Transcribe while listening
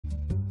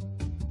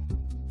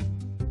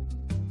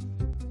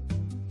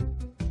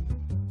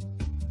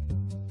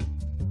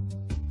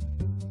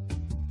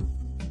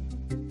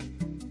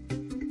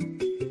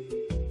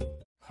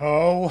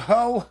Ho,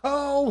 ho,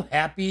 ho!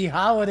 Happy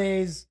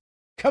holidays!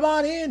 Come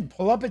on in,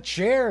 pull up a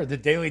chair. The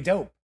Daily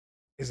Dope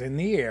is in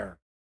the air.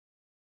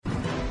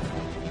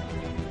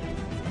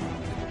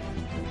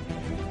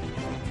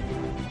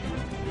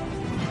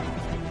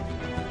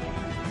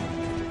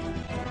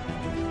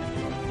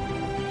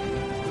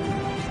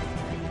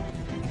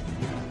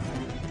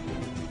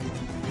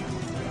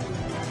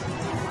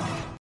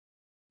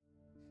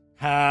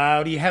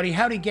 Howdy, howdy,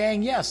 howdy,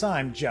 gang. Yes,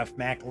 I'm Jeff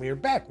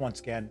McAleer, back once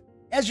again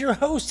as your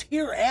host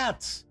here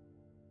at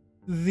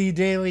The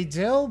Daily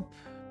Dope,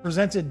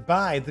 presented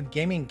by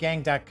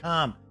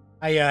thegaminggang.com.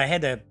 I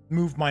had to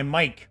move my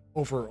mic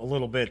over a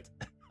little bit.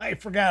 I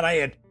forgot I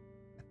had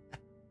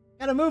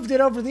kind of moved it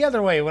over the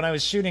other way when I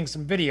was shooting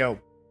some video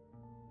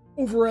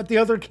over at the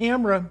other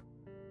camera.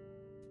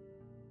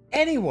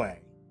 Anyway,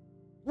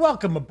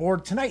 welcome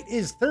aboard. Tonight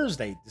is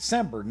Thursday,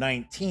 December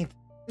 19th.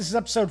 This is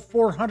episode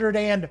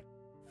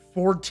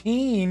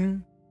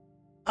 414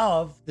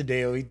 of The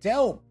Daily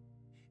Dope.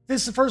 If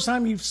this is the first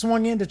time you've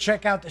swung in to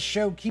check out the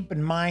show, keep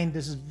in mind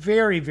this is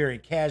very, very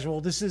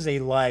casual. This is a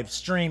live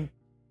stream,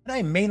 and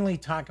I mainly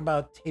talk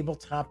about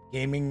tabletop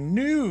gaming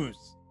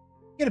news.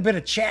 Get a bit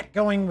of chat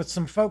going with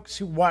some folks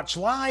who watch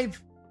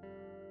live,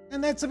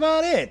 and that's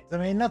about it. I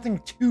mean,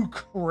 nothing too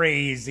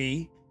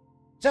crazy.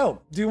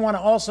 So, do want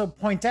to also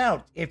point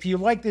out, if you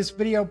like this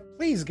video,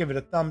 please give it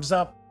a thumbs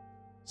up.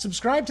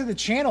 Subscribe to the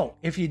channel.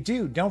 If you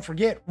do, don't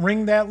forget,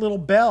 ring that little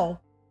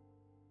bell,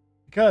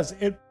 because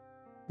it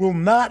will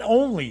not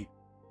only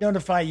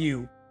notify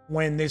you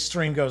when this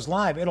stream goes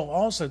live, it'll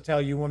also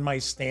tell you when my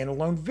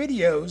standalone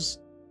videos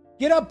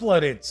get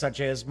uploaded, such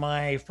as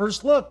my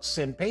first looks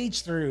and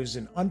page throughs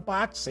and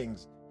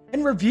unboxings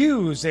and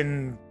reviews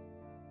and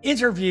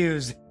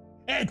interviews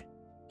and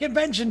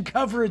convention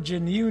coverage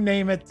and you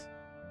name it,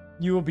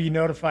 you will be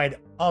notified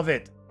of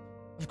it.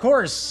 Of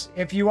course,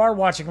 if you are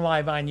watching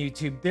live on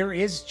YouTube, there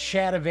is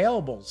chat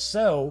available,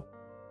 so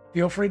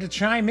feel free to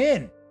chime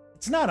in.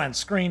 It's not on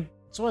screen.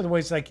 It's one of the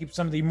ways that I keep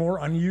some of the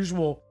more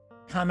unusual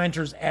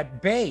commenters at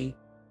bay,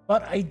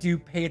 but I do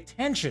pay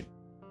attention.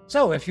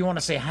 So if you want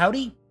to say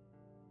howdy,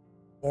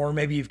 or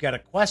maybe you've got a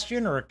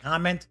question or a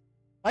comment,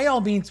 by all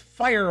means,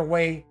 fire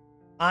away.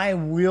 I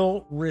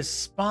will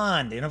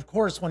respond. And of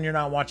course, when you're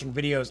not watching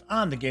videos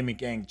on the Gaming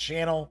Gang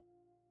channel,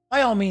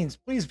 by all means,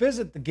 please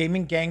visit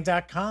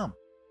thegaminggang.com.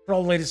 For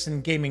all the latest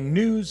in gaming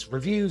news,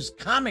 reviews,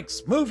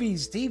 comics,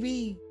 movies,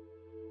 TV.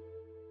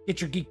 Get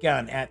your geek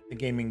on at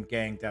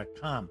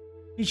thegaminggang.com.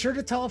 Be sure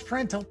to tell a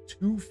friend, tell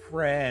two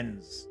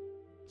friends.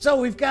 So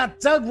we've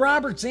got Doug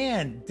Roberts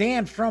and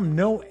Dan from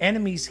No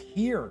Enemies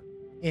here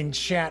in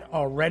chat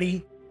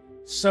already.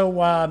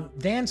 So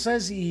Dan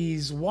says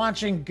he's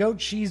watching goat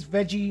cheese,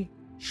 veggie,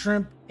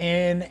 shrimp,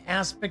 and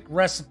aspic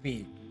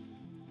recipe.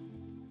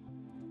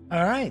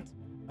 All right.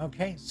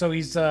 Okay. So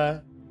he's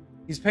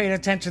paying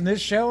attention to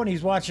this show, and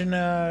he's watching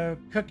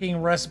cooking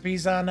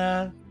recipes on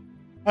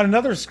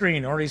another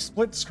screen, or he's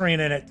split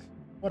screening it,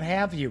 what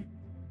have you.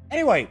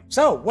 Anyway,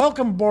 so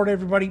welcome aboard,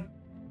 everybody.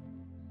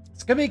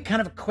 It's going to be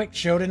kind of a quick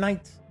show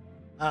tonight.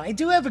 I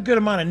do have a good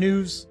amount of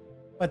news,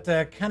 but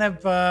kind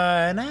of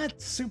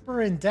not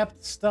super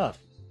in-depth stuff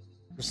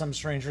for some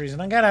strange reason.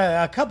 I got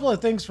a couple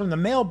of things from the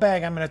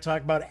mailbag I'm going to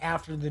talk about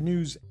after the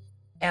news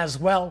as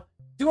well.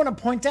 Do want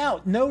to point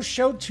out, no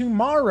show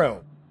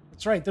tomorrow.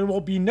 That's right, there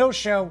will be no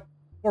show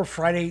for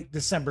Friday,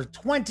 December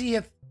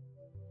 20th.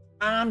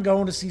 I'm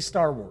going to see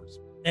Star Wars.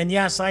 And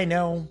yes, I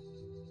know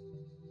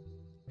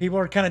people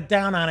are kind of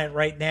down on it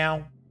right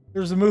now.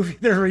 There's a movie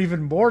they're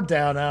even more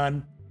down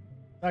on.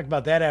 Talk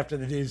about that after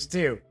the news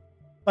too.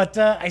 But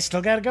I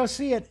still got to go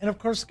see it. And of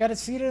course, got to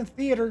see it in a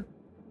theater.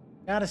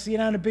 Got to see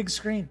it on a big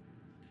screen.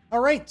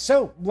 All right,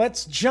 so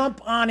let's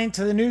jump on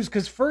into the news,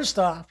 because first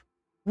off,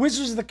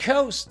 Wizards of the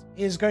Coast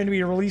is going to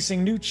be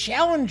releasing new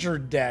Challenger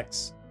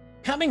decks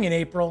coming in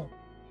April.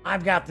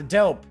 I've got the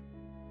dope.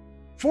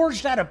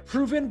 Forged out of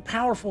proven,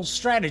 powerful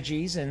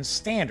strategies in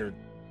Standard,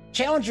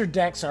 Challenger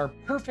decks are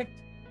perfect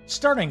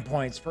starting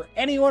points for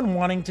anyone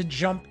wanting to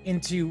jump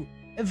into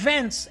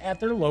events at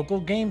their local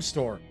game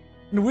store.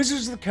 And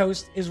Wizards of the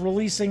Coast is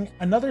releasing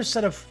another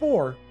set of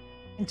 4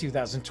 in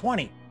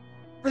 2020.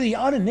 For the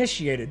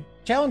uninitiated,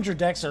 Challenger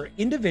decks are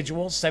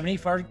individual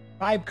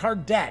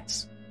 75-card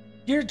decks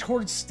geared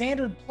towards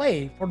standard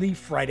play for the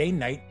Friday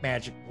Night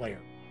Magic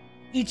player.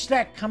 Each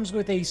deck comes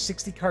with a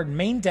 60-card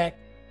main deck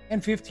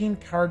and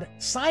 15-card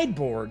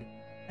sideboard,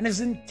 and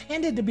is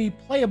intended to be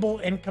playable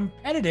and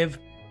competitive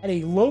at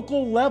a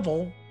local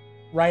level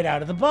right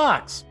out of the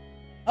box.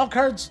 All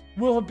cards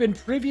will have been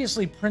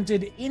previously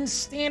printed in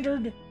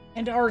Standard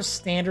and are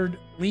Standard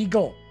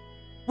legal.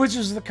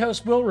 Wizards of the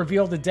Coast will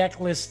reveal the deck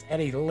list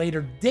at a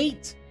later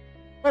date,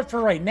 but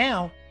for right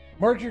now,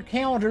 mark your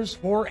calendars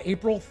for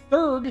April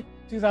 3rd,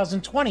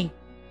 2020,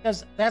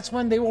 because that's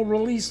when they will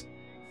release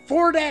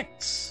 4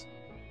 decks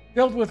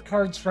filled with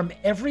cards from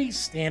every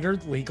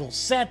Standard legal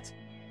set,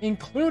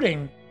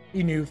 including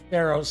the new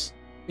Theros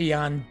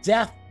Beyond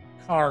Death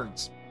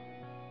cards.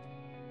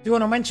 Do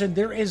want to mention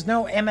there is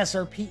no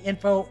MSRP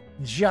info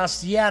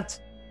just yet.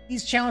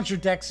 These Challenger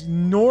decks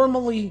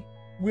normally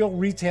will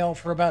retail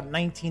for about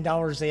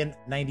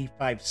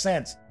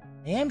 $19.95.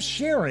 I am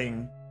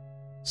sharing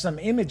some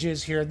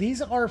images here.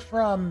 These are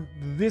from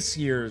this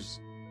year's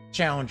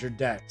Challenger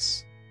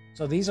decks.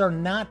 So these are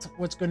not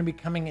what's going to be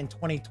coming in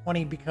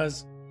 2020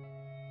 because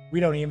we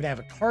don't even have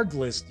a card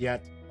list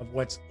yet of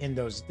what's in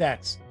those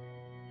decks.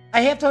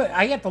 I have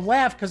to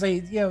laugh because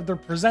they're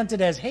presented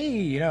as,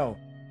 hey,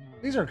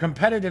 these are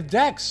competitive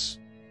decks,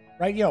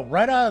 right?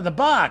 Right out of the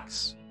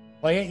box.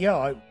 Play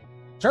it,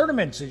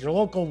 tournaments at your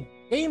local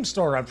game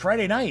store on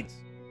Friday nights.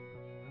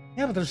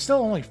 Yeah, but there's still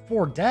only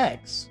 4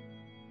 decks.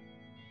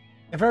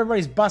 If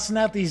everybody's busting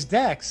out these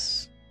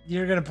decks,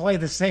 you're going to play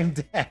the same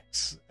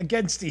decks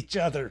against each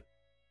other.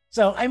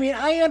 So,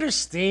 I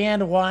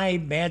understand why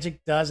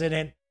Magic does it,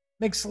 and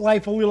makes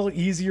life a little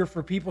easier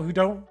for people who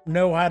don't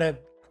know how to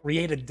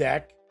create a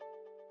deck,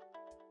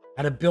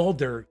 how to build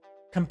their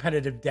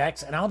competitive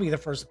decks. And I'll be the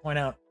first to point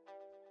out,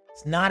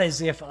 it's not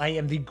as if I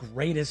am the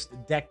greatest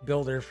deck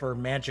builder for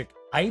Magic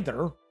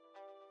either.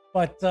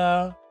 But,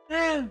 kind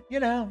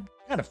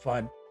of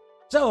fun.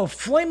 So,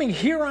 Flaming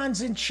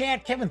Huron's in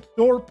chat. Kevin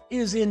Thorpe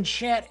is in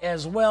chat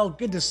as well.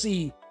 Good to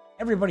see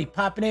everybody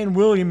popping in.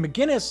 William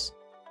McGinnis.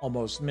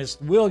 Almost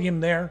missed William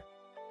there.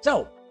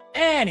 So,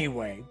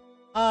 anyway,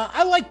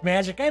 I like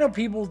Magic. I know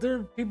people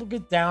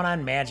get down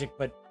on Magic,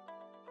 but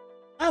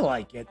I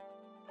like it.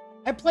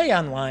 I play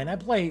online. I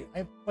play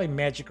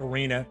Magic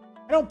Arena.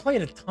 I don't play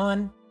it a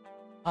ton.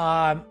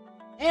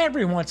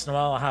 Every once in a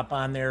while, I'll hop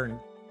on there and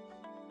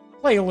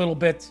play a little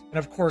bit. And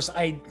of course,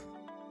 I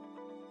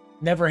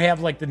never have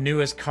like the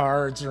newest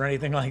cards or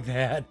anything like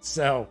that.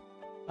 So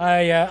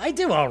I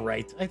do all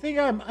right. I think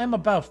I'm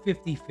about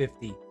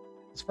 50-50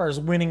 as far as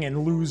winning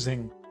and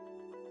losing.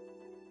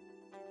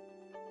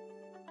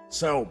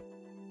 So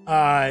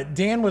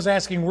Dan was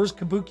asking, where's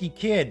Kabuki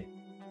Kid?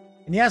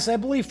 And yes, I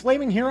believe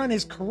Flaming Huron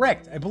is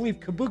correct. I believe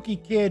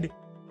Kabuki Kid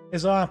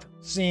is off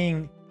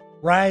seeing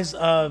Rise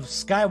of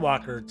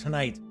Skywalker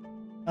tonight.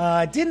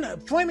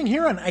 Flaming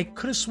Huron, I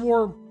could have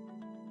swore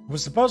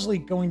was supposedly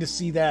going to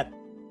see that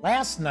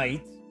last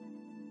night.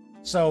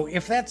 So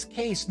if that's the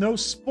case, no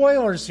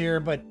spoilers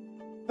here, but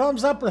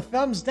thumbs up or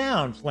thumbs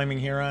down, Flaming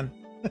Huron?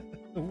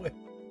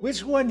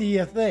 Which one do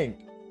you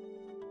think?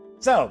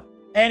 So,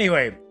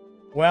 anyway,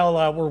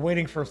 well, we're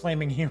waiting for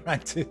Flaming Huron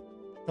to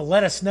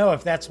let us know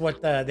if that's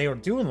what they were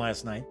doing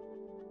last night.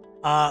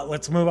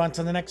 Let's move on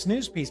to the next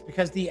news piece,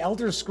 because the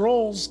Elder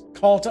Scrolls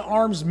Call to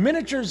Arms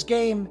miniatures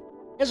game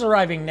is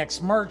arriving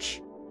next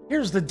March.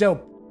 Here's the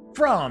dope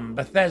from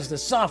Bethesda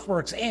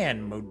Softworks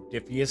and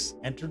Modiphius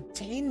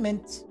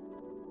Entertainment.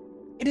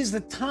 It is the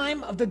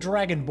time of the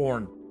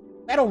Dragonborn.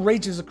 Battle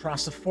rages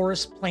across the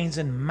forests, plains,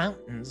 and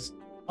mountains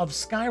of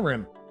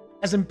Skyrim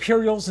as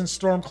Imperials and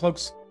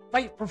Stormcloaks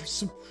fight for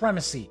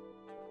supremacy.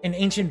 In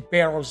ancient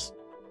barrows,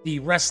 the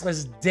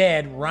restless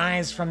dead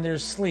rise from their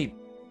sleep.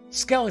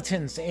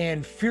 Skeletons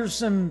and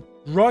fearsome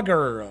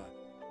Drugger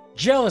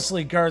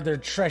jealously guard their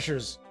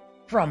treasures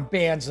from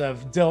bands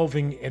of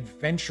delving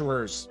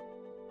adventurers.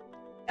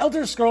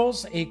 Elder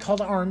Scrolls: A Call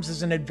to Arms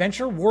is an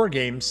adventure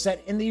wargame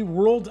set in the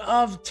world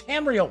of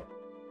Tamriel.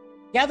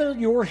 Gather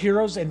your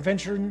heroes and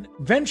venture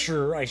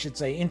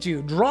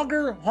into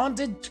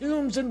Draugr-haunted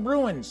tombs and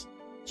ruins,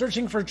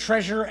 searching for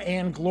treasure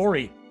and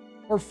glory,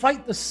 or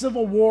fight the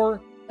civil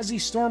war as the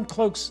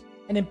Stormcloaks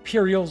and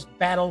Imperials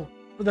battle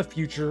for the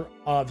future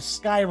of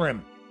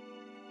Skyrim.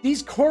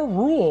 These core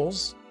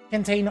rules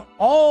contain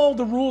all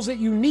the rules that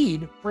you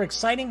need for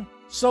exciting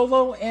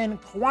solo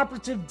and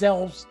cooperative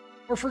delves,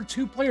 or for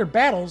 2-player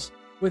battles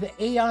with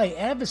AI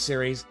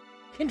adversaries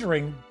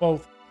hindering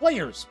both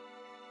players.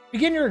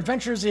 Begin your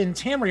adventures in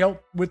Tamriel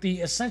with the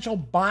essential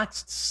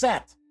boxed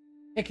set.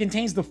 It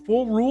contains the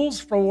full rules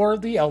for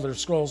the Elder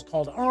Scrolls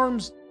Call to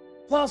Arms,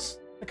 plus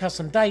the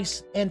custom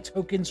dice and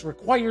tokens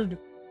required.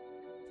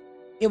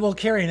 It will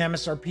carry an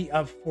MSRP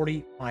of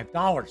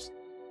 $45.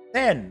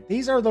 Then,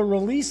 these are the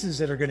releases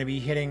that are going to be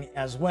hitting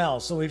as well.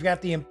 So we've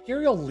got the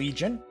Imperial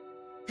Legion.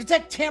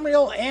 Protect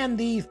Tamriel and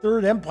the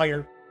Third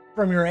Empire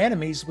from your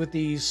enemies with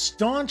the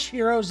staunch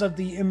heroes of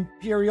the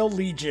Imperial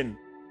Legion.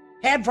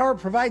 Hadvar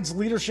provides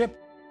leadership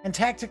and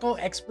tactical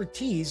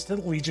expertise to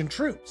the Legion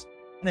troops,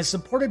 and is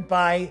supported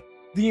by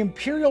the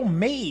Imperial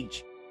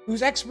Mage,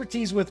 whose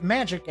expertise with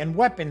magic and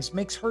weapons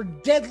makes her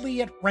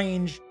deadly at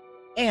range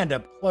and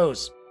up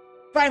close.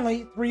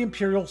 Finally, 3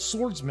 Imperial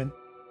Swordsmen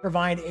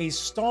provide a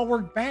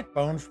stalwart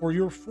backbone for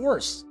your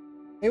force.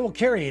 They will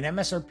carry an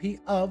MSRP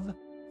of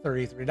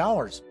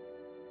 $33.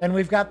 Then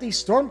we've got the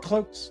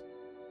Stormcloaks.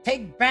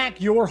 Take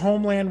back your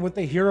homeland with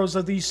the heroes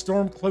of the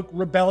Stormcloak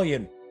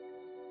Rebellion.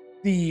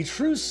 The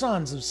true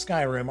sons of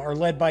Skyrim are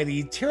led by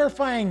the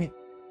terrifying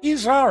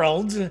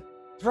Izarald,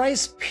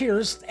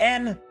 thrice-pierced,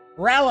 and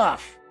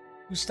Ralof,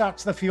 who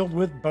stalks the field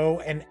with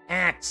bow and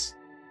axe.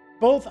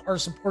 Both are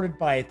supported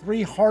by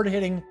 3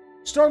 hard-hitting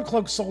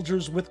Stormcloak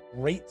soldiers with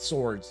great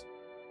swords.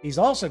 These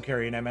also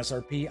carry an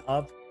MSRP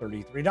of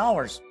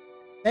 $33.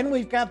 Then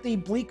we've got the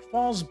Bleak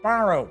Falls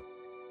Barrow.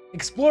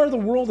 Explore the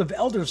world of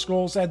Elder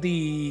Scrolls as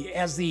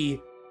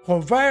the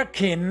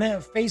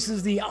Hovarkin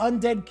faces the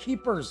undead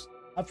keepers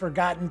of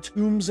forgotten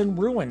tombs and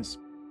ruins.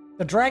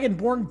 The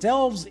Dragonborn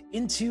delves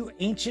into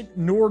ancient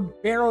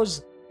Nord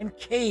barrows and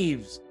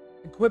caves,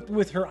 equipped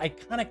with her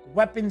iconic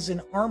weapons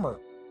and armor.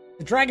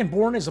 The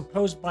Dragonborn is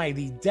opposed by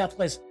the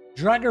deathless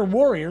Draugr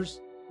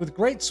warriors with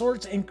great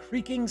swords and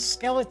creaking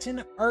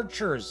skeleton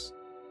archers.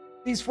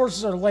 These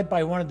forces are led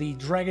by one of the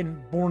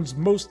Dragonborn's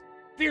most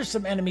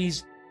fearsome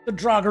enemies, the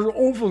Draugr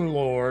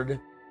Overlord,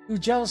 who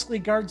jealously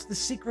guards the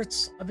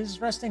secrets of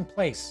his resting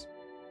place.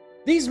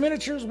 These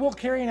miniatures will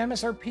carry an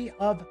MSRP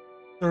of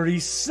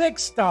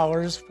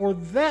 $36 for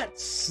that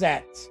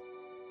set.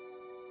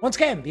 Once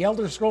again, the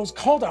Elder Scrolls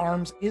Call to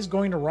Arms is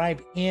going to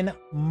arrive in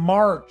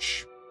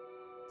March.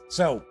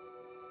 So,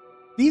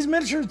 these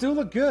miniatures do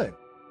look good.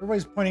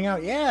 Everybody's pointing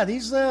out, yeah,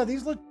 these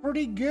look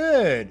pretty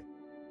good.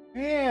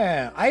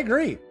 Yeah, I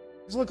agree.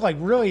 These look like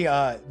really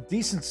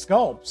decent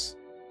sculpts.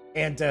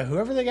 And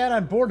whoever they got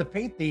on board to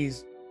paint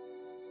these,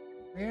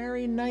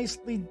 very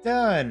nicely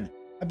done.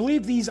 I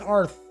believe these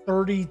are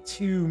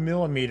 32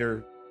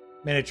 millimeter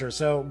miniatures,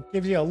 so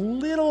gives you a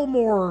little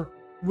more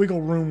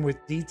wiggle room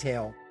with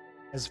detail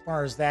as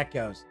far as that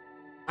goes.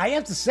 I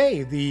have to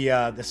say,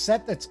 the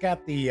set that's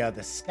got the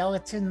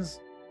skeletons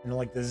and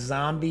like the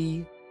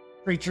zombie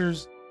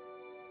creatures,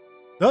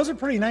 those are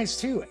pretty nice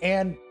too,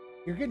 and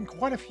you're getting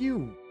quite a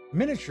few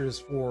miniatures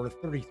for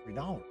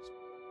 $33.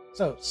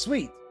 So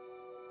sweet.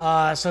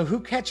 So who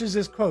catches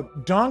this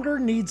quote? Donger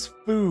needs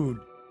food.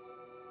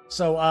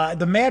 So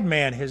the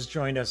Madman has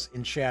joined us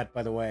in chat,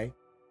 by the way.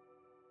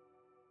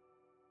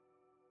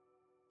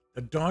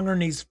 The Donger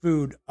needs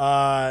food.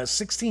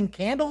 16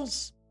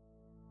 candles?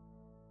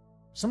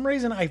 For some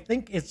reason, I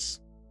think it's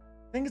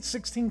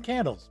 16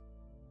 candles.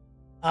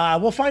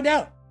 We'll find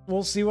out.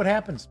 We'll see what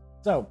happens.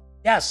 So,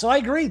 yeah, so I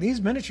agree. These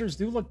miniatures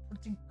do look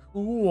pretty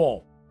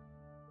cool.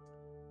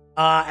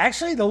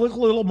 Actually, they look a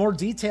little more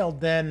detailed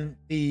than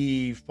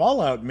the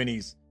Fallout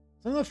minis.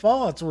 Some of the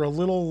Fallouts were a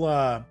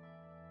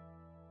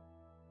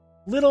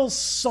little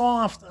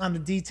soft on the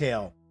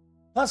detail.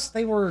 Plus,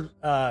 they were,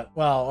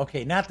 well,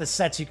 okay, not the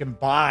sets you can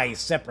buy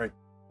separate.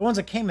 The ones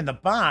that came in the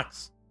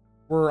box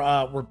were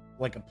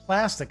like a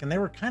plastic, and they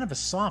were kind of a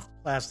soft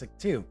plastic,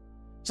 too.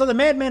 So the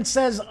Madman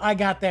says I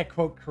got that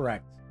quote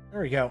correct.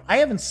 There we go. I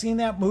haven't seen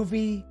that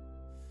movie,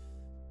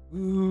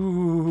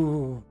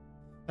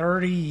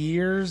 30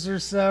 years or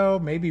so,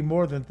 maybe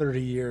more than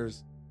 30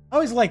 years. I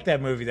always liked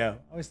that movie, though.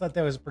 I always thought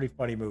that was a pretty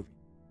funny movie.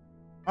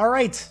 All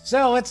right,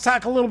 so let's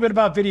talk a little bit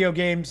about video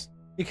games.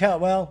 Because,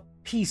 well,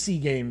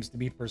 PC games to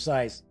be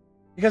precise.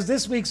 Because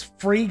this week's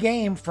free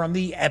game from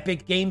the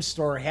Epic Game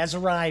Store has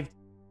arrived,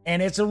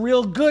 and it's a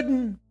real good one.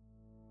 I'm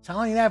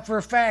telling you that for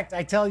a fact.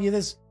 I tell you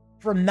this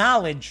from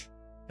knowledge,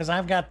 because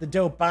I've got the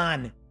dope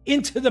on.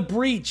 Into the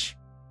Breach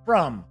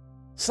from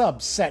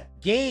Subset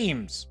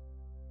Games.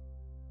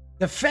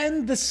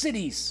 Defend the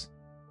cities.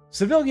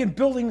 Civilian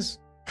buildings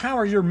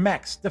power your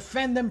mechs.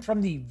 Defend them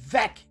from the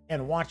Vec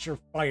and watch your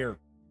fire.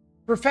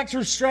 Perfect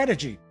your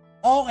strategy.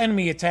 All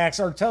enemy attacks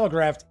are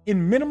telegraphed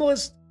in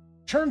minimalist,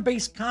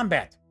 turn-based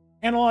combat.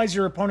 Analyze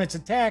your opponent's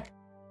attack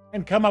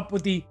and come up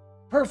with the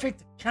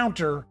perfect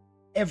counter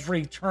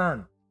every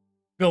turn.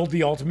 Build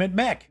the ultimate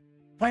mech.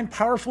 Find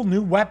powerful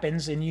new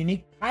weapons and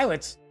unique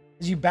pilots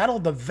as you battle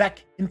the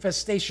Vec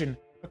infestation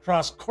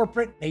across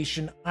corporate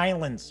nation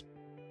islands.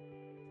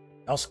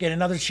 You also get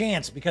another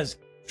chance because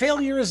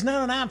failure is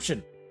not an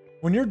option.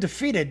 When you're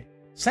defeated,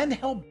 send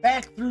help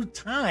back through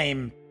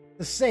time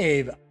to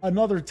save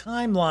another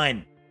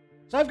timeline.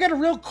 So I've got a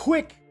real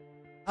quick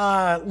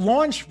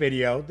launch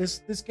video.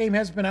 This game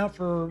has been out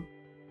for a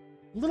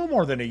little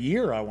more than a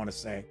year, I want to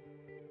say.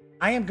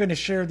 I am going to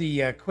share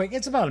the quick,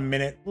 it's about a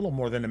minute, a little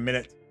more than a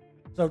minute.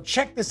 So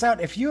check this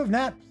out. If you have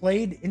not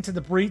played Into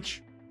the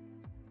Breach,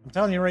 I'm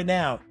telling you right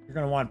now, you're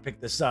going to want to pick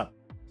this up.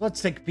 So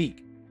let's take a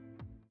peek.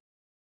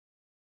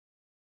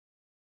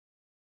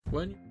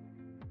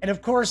 And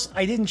of course,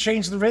 I didn't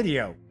change the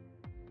video.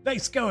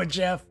 Nice going,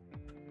 Jeff.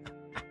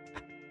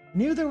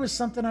 Knew there was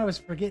something I was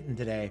forgetting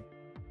today.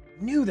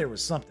 Knew there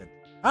was something.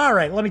 All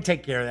right, let me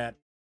take care of that.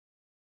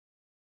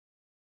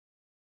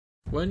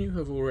 When you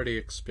have already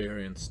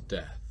experienced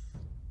death,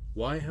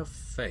 why have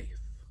faith?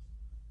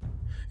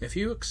 If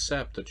you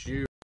accept that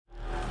you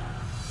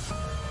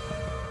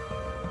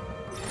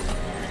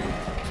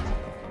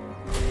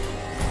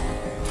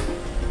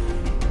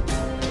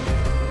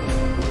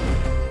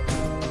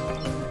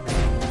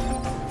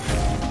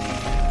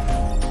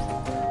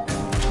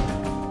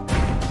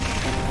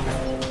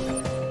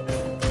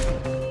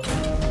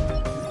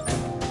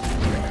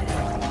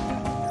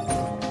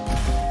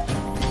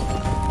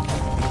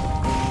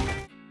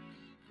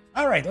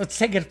All right, let's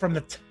take it from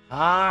the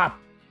top.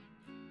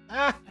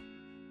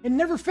 It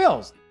never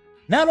fails.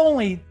 Not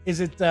only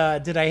is it,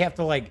 did I have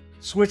to like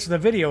switch the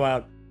video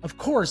out, of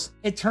course,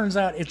 it turns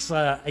out it's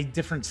a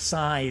different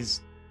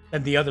size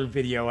than the other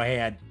video I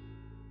had.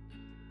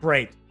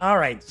 Great. All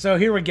right, so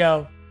here we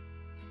go.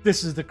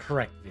 This is the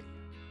correct video.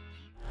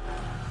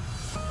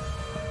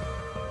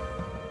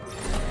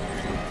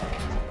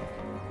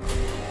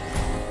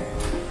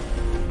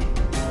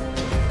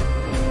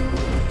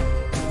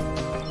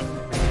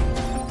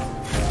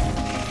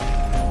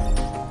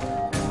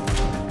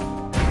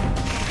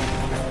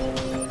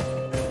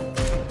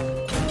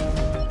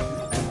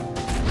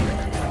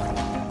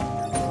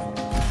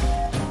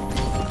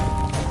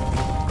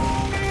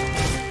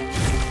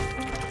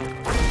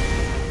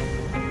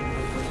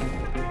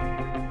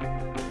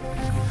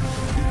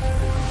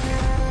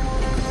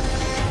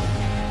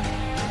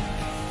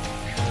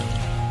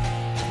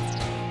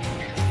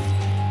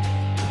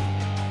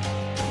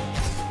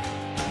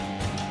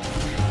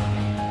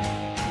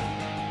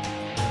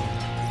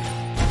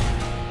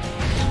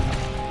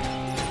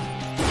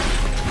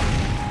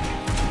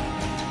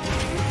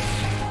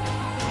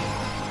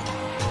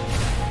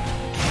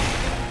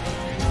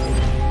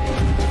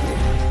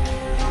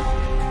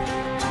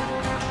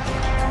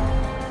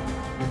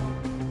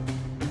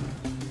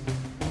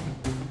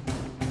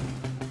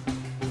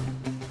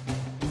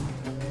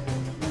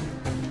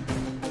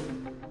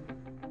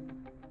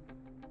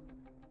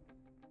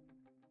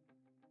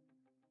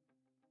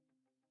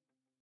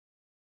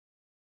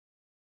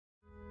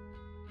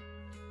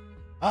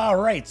 All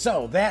right,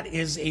 so that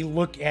is a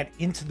look at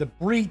Into the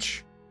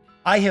Breach.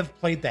 I have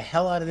played the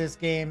hell out of this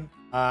game.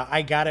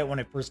 I got it when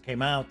it first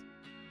came out,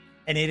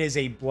 and it is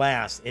a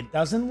blast. It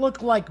doesn't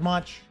look like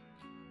much,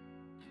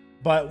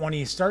 but when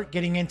you start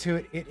getting into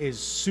it, it is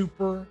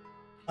super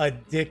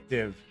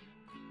addictive.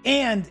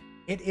 And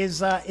it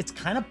is,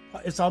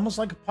 it's almost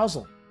like a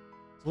puzzle.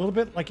 It's a little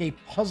bit like a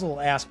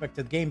puzzle aspect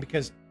of the game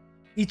because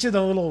each of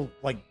the little,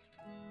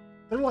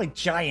 they're like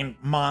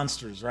giant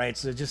monsters, right?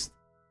 So just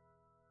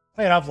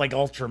play it off like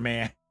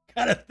Ultraman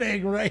kind of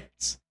thing,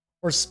 right?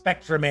 Or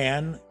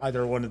Spectraman,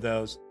 either one of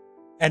those.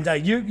 And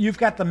you've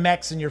got the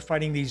mechs and you're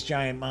fighting these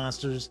giant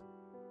monsters.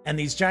 And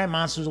these giant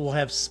monsters will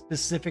have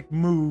specific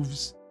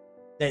moves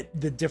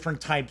that the different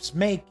types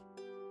make.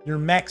 Your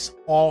mechs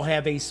all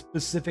have a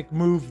specific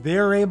move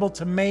they're able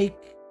to make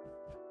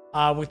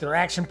with their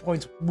action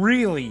points.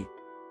 Really,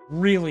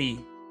 really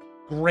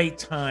great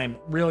time.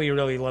 Really,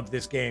 really love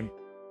this game.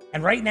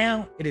 And right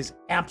now, it is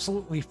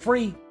absolutely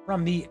free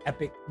from the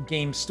Epic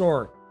Game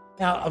Store.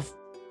 Now,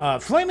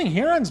 Flaming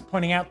Heron's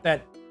pointing out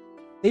that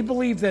they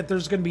believe that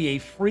there's going to be a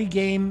free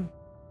game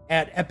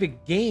at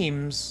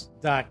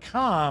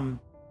epicgames.com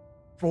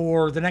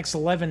for the next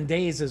 11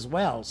 days as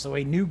well. So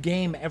a new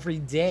game every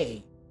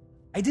day.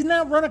 I did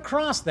not run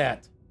across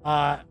that.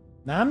 Now,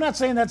 I'm not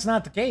saying that's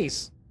not the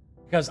case,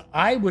 because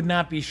I would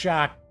not be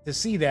shocked to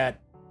see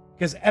that,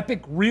 because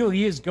Epic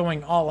really is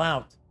going all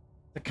out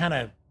to kind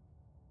of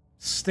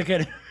stick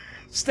it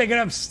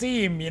up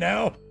steam, you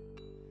know?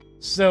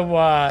 So,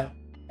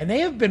 and they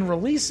have been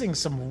releasing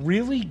some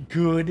really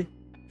good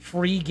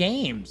free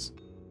games.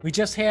 We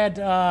just had,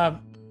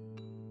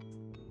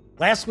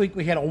 last week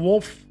we had a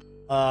Wolf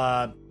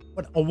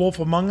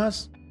Among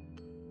Us,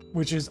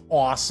 which is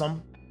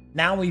awesome.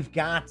 Now we've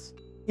got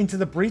Into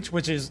the Breach,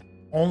 which is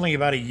only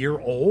about a year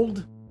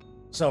old.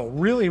 So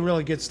really,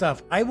 really good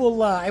stuff. I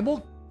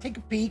will take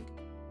a peek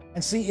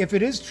and see if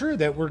it is true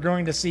that we're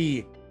going to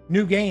see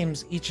new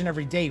games each and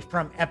every day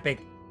from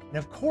Epic. And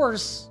of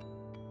course,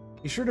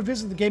 be sure to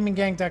visit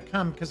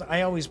thegaminggang.com because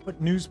I always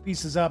put news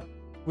pieces up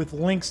with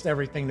links to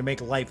everything to make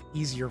life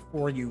easier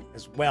for you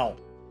as well.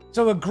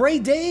 So a Gray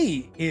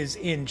Day is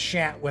in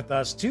chat with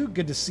us too.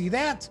 Good to see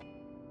that.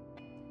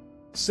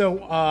 So,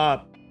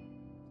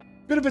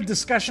 bit of a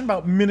discussion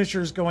about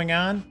miniatures going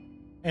on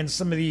and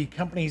some of the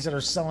companies that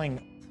are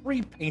selling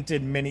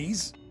pre-painted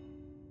minis.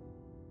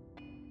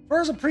 As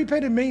far as the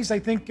pre-painted minis, I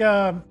think,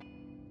 I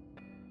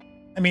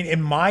mean, in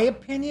my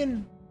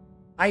opinion,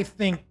 I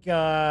think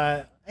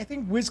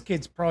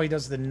WizKids probably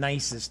does the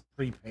nicest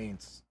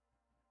pre-paints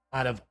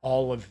out of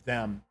all of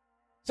them.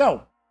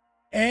 So,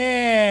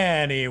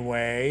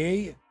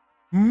 anyway,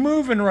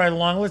 moving right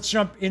along, let's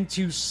jump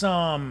into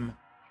some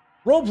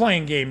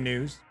role-playing game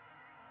news.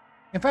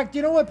 In fact,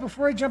 you know what?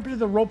 Before I jump into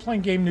the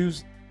role-playing game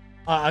news,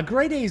 a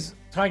Gray Day's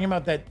talking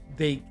about that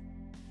they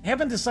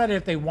haven't decided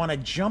if they want to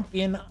jump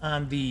in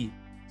on the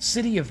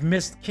City of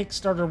Mist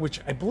Kickstarter,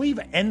 which I believe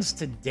ends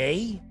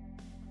today.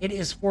 It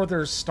is for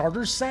their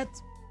starter set.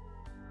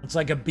 It's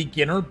like a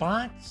beginner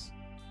box,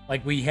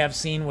 like we have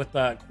seen with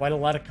quite a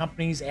lot of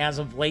companies as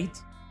of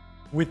late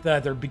with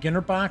their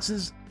beginner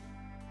boxes.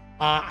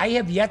 I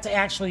have yet to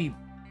actually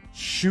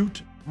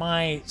shoot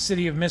my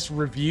City of Mist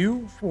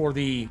review for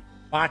the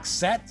box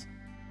set.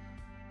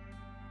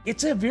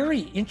 It's a very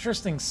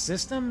interesting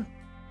system.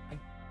 I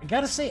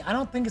gotta say, I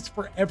don't think it's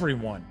for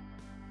everyone.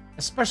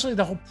 Especially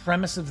the whole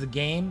premise of the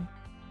game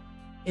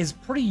is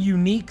pretty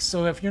unique.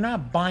 So if you're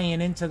not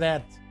buying into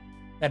that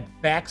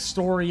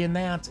backstory in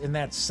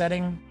that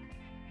setting,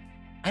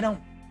 I don't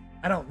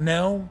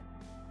know.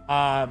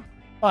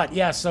 But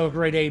yeah, so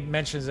Gray Day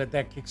mentions that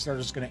Kickstarter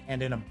is going to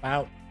end in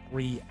about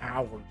 3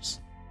 hours.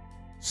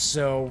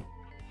 So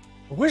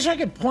I wish I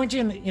could point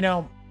you in, you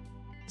know,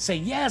 say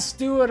yes,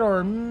 do it,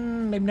 or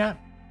maybe not.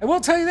 I will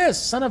tell you this: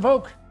 Son of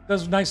Oak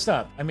does nice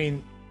stuff. I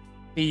mean,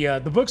 the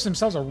books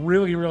themselves are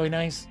really, really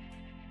nice,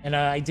 and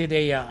I did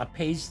a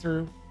page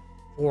through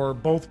for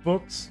both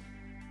books,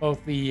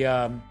 both the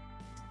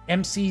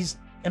MC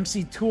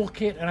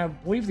Toolkit, and I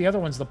believe the other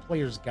one's the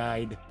Player's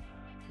Guide,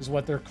 is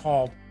what they're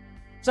called.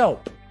 So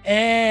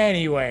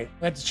anyway,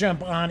 let's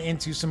jump on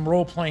into some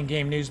role-playing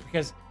game news,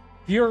 because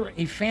if you're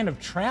a fan of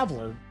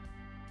Traveler,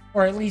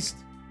 or at least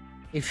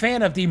a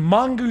fan of the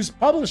Mongoose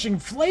Publishing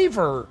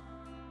flavor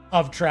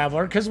of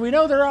Traveler, because we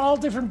know there are all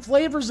different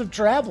flavors of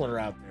Traveler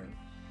out there.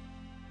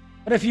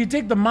 But if you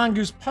dig the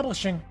Mongoose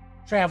Publishing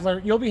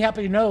Traveler, you'll be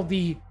happy to know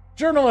the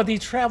Journal of the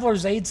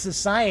Traveler's Aid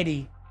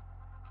Society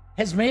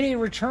has made a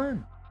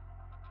return.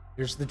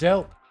 Here's the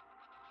dope.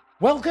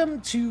 Welcome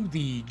to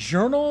the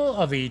Journal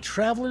of the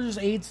Traveler's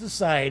Aid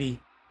Society,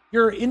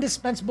 your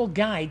indispensable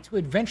guide to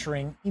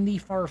adventuring in the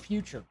far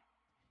future.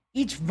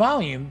 Each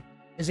volume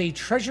is a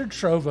treasure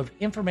trove of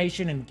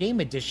information and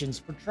game editions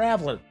for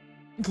Traveler,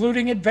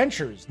 including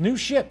adventures, new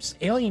ships,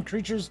 alien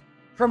creatures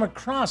from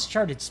across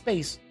charted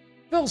space,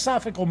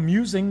 philosophical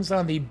musings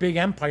on the big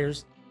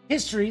empires,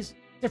 histories,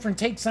 different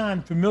takes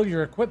on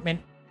familiar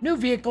equipment, new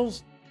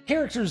vehicles,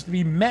 characters to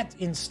be met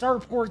in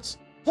starports,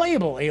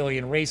 playable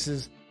alien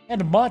races,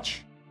 and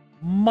much,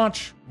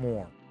 much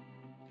more.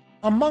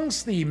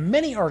 Amongst the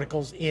many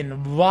articles in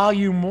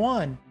Volume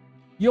 1,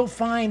 you'll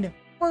find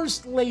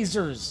burst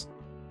lasers,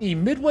 the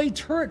midway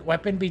turret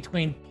weapon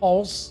between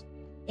pulse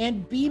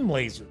and beam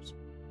lasers.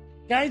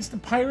 Guides to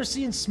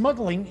piracy and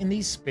smuggling in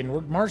these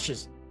spinward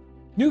marshes.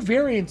 New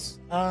variants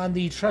on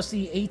the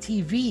trusty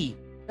ATV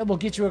that will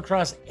get you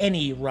across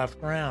any rough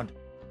ground.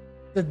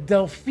 The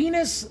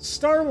Delphinus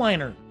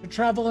Starliner to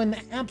travel in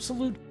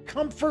absolute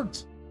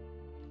comfort.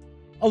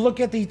 A look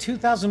at the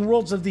 2,000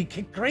 worlds of the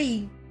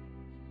Kikri,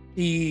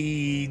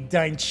 the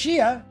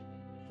Dainchia,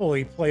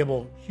 fully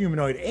playable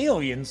humanoid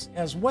aliens,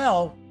 as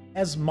well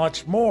as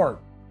much more.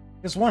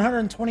 This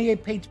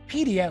 128-page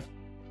PDF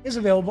is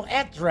available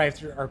at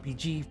DriveThru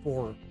RPG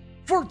for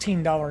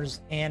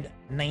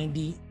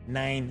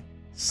 $14.99.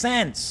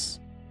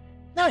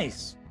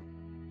 Nice.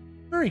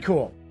 Very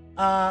cool.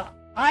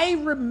 I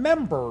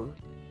remember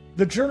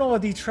the Journal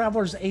of the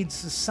Traveler's Aid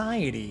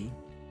Society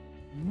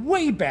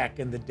way back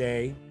in the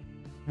day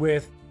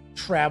with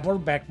Traveler,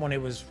 back when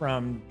it was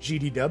from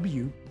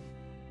GDW,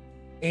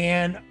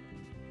 and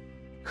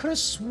could have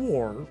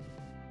swore,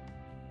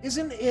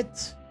 isn't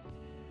it,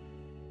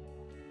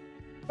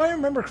 if I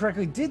remember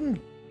correctly,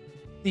 didn't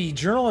the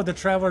Journal of the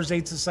Traveler's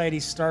Aid Society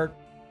start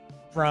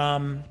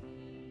from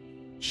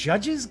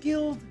Judges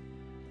Guild?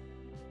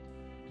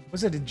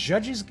 Was it a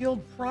Judges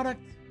Guild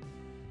product?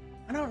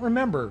 I don't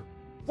remember.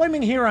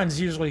 Flaming Huron's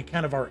usually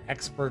kind of our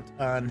expert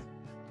on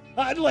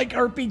like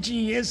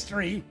RPG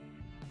history.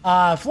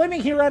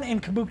 Flaming Huron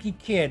and Kabuki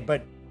Kid,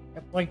 but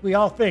like we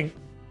all think,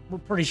 we're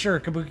pretty sure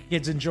Kabuki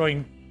Kid's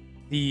enjoying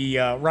the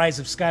Rise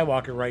of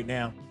Skywalker right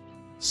now.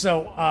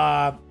 So,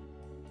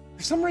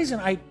 for some reason,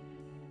 I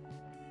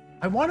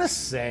want to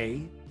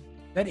say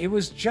that it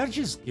was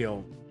Judges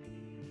Guild,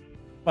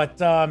 but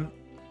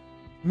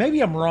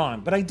maybe I'm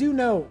wrong. But I do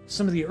know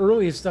some of the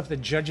earliest stuff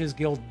that Judges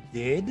Guild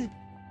did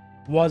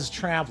was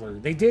Traveler.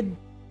 They did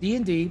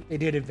D&D, they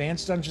did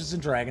Advanced Dungeons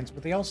and Dragons,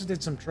 but they also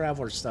did some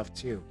Traveler stuff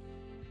too.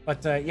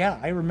 But yeah,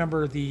 I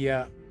remember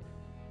the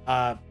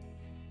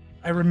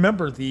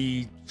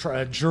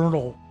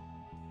journal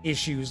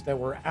issues that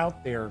were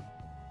out there.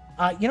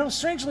 You know,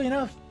 strangely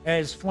enough,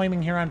 as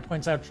Flaming Huron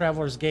points out,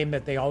 Traveler's game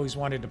that they always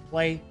wanted to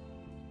play.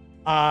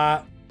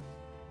 I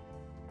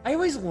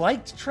always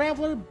liked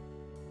Traveler,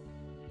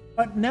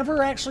 but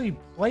never actually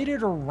played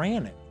it or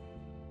ran it.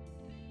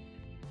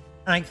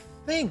 And I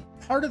think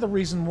part of the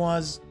reason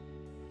was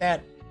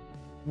that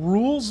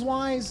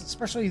rules-wise,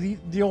 especially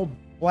the old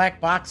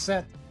black box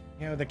set,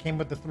 you know, that came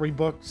with the 3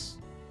 books.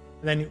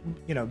 And then,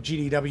 you know,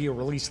 GDW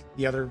released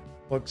the other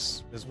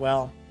books as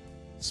well.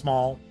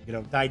 Small, you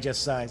know,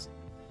 digest size.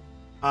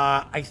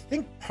 I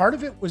think part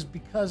of it was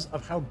because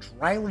of how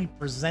dryly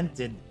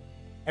presented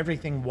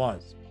everything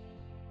was.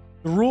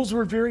 The rules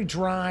were very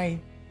dry.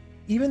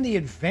 Even the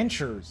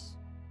adventures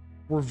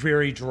were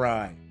very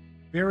dry.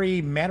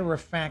 Very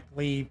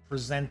matter-of-factly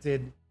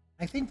presented.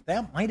 I think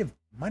that might have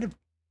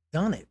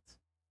done it.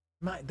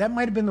 That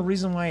might have been the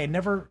reason why I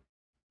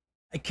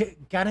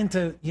got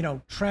into, you know,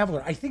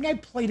 Traveler. I think I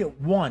played it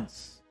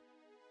once,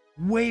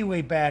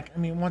 way back. I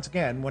mean, once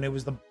again, when it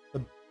was the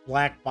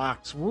black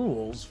box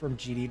rules from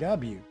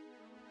GDW.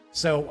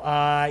 So,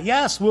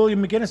 yes,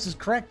 William McGinnis is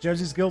correct.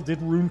 Judges Guild did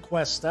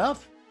RuneQuest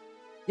stuff.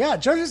 Yeah,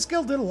 Judges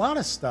Guild did a lot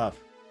of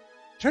stuff.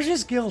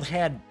 Judges Guild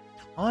had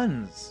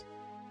tons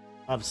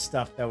of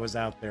stuff that was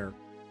out there.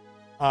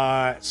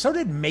 So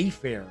did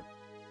Mayfair.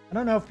 I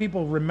don't know if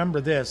people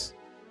remember this.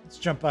 Let's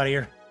jump out of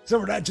here, so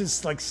we're not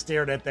just like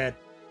staring at that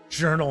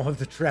Journal of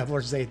the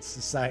Traveler's Aid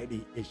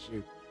Society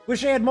issue.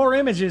 Wish I had more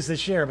images to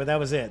share, but that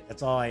was it.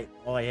 That's all I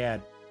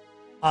had.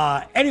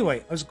 Anyway,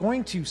 I was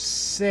going to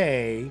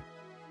say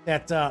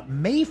that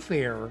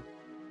Mayfair,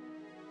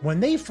 when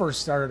they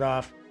first started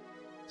off,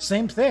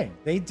 same thing.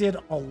 They did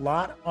a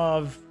lot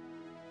of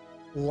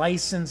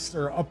licensed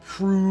or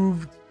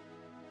approved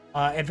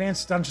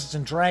Advanced Dungeons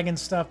and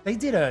Dragons stuff. They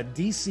did a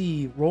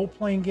DC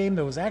role-playing game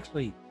that was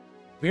actually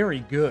very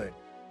good.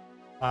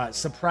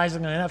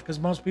 Surprisingly enough, because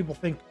most people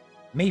think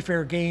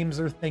Mayfair games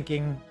are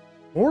thinking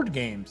board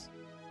games.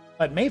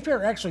 But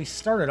Mayfair actually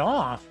started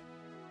off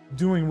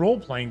doing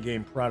role-playing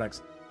game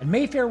products. And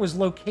Mayfair was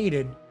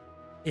located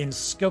in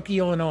Skokie,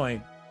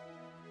 Illinois.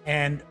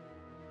 And,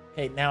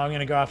 okay, now I'm going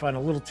to go off on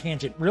a little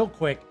tangent real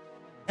quick.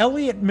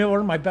 Elliot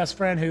Miller, my best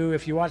friend, who,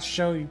 if you watch the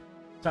show, you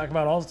talk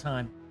about all the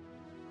time,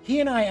 he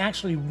and I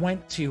actually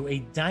went to a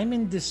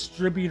Diamond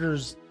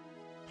Distributors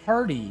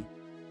party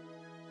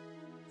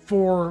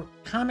for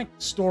comic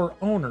store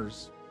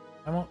owners.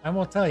 I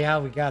won't tell you how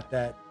we got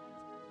that.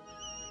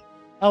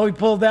 How we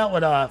pulled that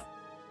one off.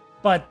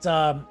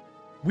 But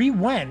we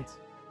went,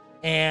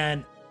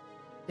 and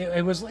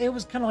it was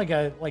kind of like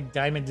a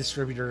Diamond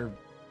Distributor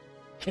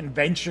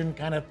convention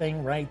kind of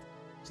thing, right?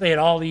 So they had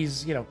all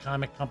these, you know,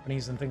 comic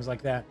companies and things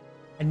like that.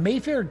 And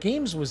Mayfair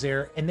Games was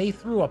there, and they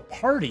threw a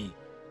party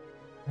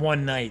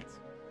one night.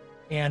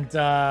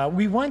 And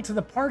we went to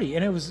the party,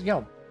 and it was, you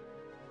know,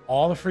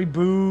 all the free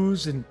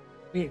booze, and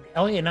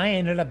Elliot and I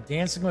ended up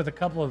dancing with a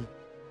couple of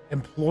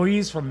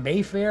employees from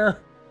Mayfair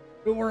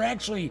who were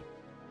actually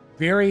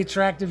very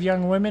attractive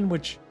young women,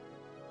 which,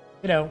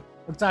 you know,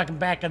 We're talking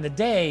back in the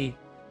day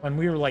when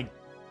we were like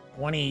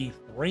 23.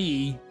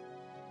 We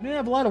didn't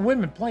have a lot of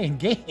women playing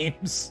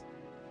games.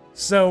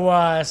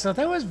 So so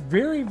that was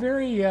very,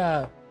 very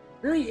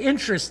very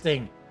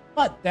interesting.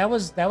 But that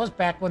was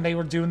back when they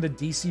were doing the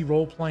DC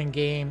role-playing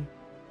game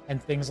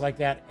and things like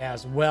that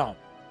as well.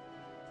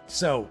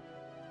 So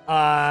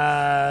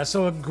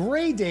so a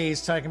Gray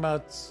Days talking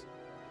about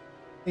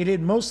they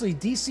did mostly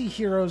DC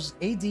Heroes,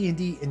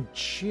 AD&D, and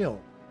Chill.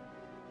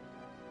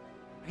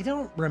 I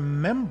don't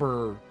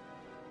remember,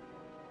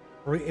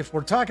 or if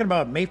we're talking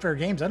about Mayfair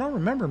Games, I don't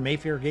remember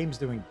Mayfair Games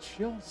doing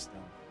Chill stuff.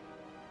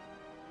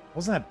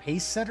 Wasn't that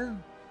Pacesetter?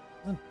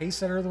 Wasn't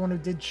Pacesetter the one who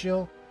did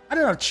Chill? I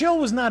don't know. Chill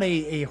was not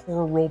a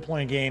horror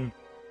role-playing game.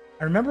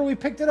 I remember we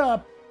picked it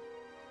up,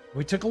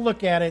 we took a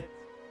look at it,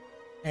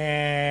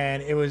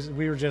 and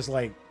we were just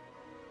like,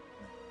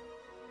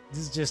 this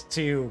is just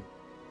too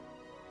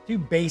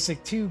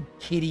basic, too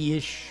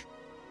kiddie-ish.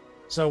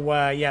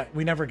 So yeah,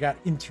 we never got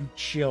into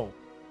Chill.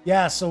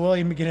 Yeah, so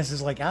William McGinnis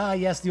is like,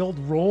 yes, the old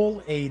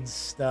roll aid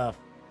stuff.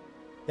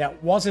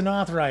 That wasn't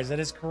authorized. That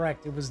is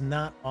correct. It was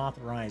not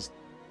authorized.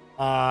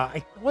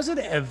 Was it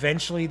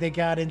eventually they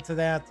got into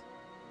that?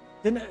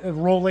 Didn't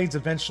roll aids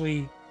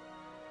eventually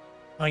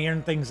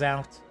iron things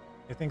out?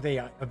 I think they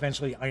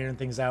eventually ironed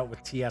things out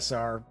with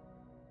TSR.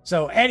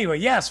 So anyway,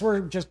 yes, we're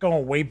just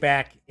going way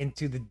back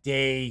into the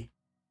day.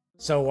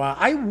 So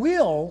I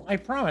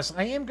promise,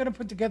 I am going to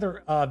put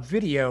together a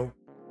video,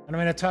 and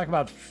I'm going to talk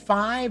about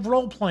 5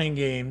 role-playing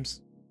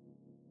games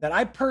that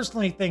I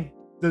personally think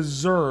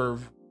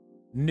deserve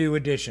new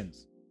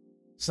additions.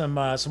 Some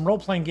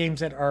role-playing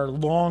games that are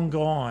long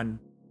gone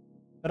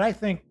that I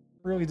think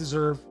really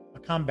deserve a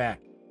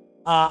comeback.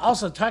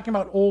 Also, talking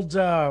about old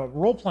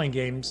role-playing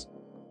games,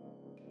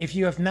 if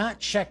you have not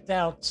checked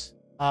out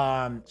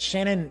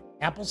Shannon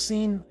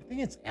Appleseed, I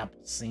think it's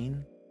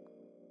Appleseed,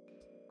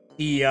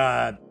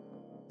 the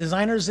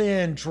Designers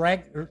and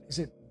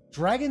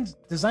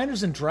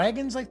Designers and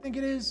Dragons, I think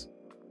it is.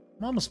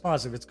 I'm almost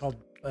positive it's called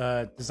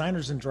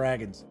Designers and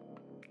Dragons.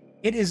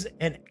 It is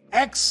an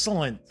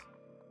excellent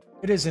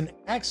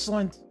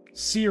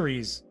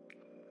series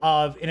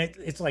of, and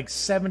it's like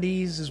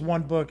 70s is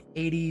one book,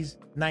 80s,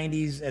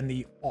 90s, and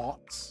the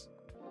aughts.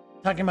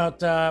 Talking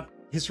about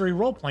history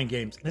role-playing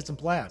games, and it's a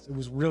blast. It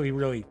was really,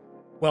 really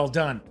well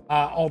done.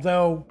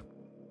 Although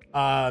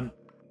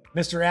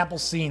Mr.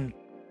 Appleseed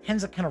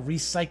tends to kind of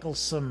recycle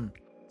some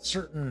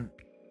certain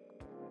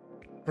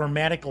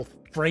grammatical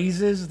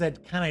phrases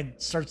that kind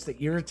of starts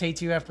to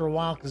irritate you after a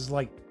while, because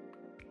like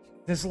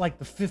this is like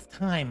the 5th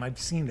time I've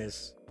seen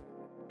this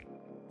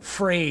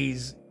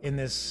phrase in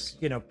this,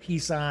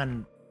 piece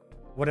on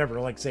whatever,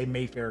 like say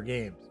Mayfair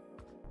Games.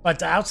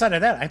 But outside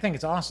of that, I think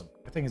it's awesome.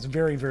 I think it's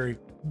very, very,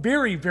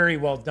 very, very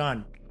well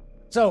done.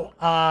 So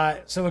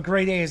so a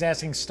Great Day is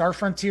asking, Star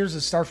Frontiers,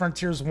 is Star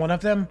Frontiers one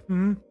of them?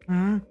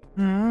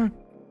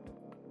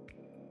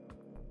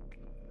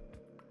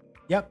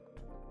 Yep,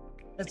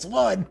 that's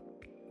one.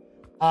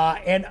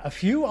 And a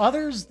few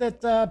others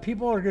that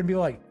people are going to be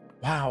like,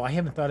 wow, I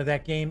haven't thought of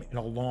that game in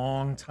a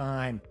long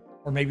time,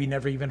 or maybe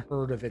never even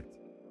heard of it.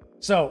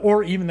 So,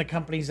 or even the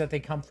companies that they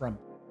come from.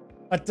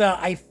 But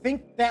I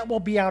think that will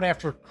be out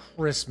after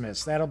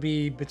Christmas. That'll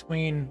be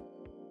between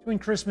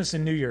Christmas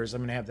and New Year's.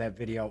 I'm going to have that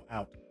video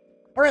out.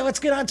 All right, let's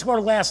get on to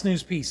our last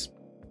news piece.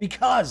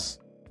 Because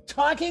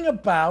talking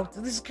about,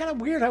 this is kind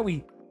of weird how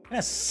we kind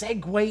of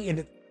segue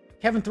into,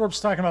 Kevin Thorpe's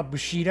talking about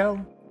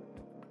Bushido.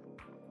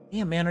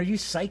 Yeah, man, are you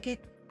psychic?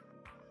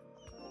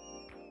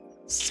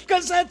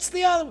 Because that's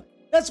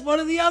one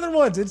of the other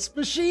ones. It's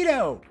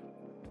Bushido.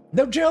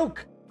 No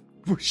joke.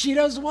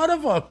 Bushido's one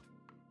of them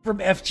from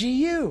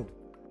FGU.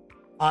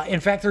 In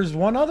fact, there's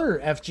one other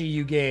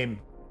FGU game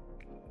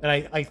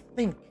that I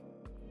think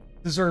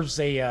deserves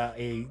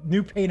a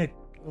new painted,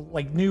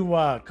 like new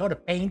coat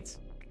of paint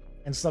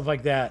and stuff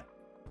like that.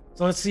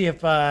 So let's see if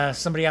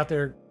somebody out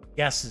there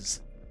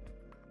guesses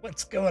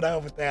what's going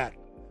on with that.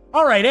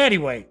 All right,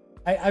 anyway,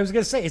 I was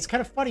going to say, it's kind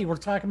of funny. We're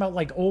talking about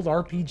like old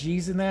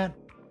RPGs and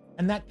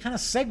that kind of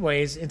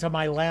segues into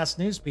my last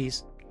news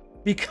piece,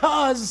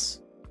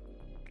 because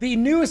the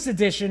newest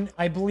edition,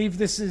 I believe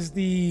this is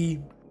the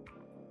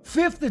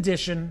 5th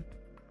edition,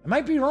 I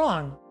might be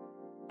wrong,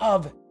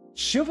 of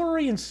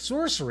Chivalry and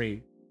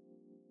Sorcery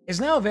is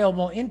now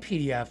available in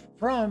PDF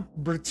from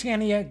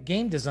Britannia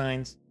Game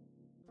Designs.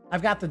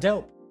 I've got the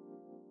dope.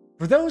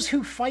 For those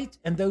who fight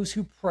and those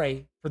who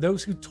pray, for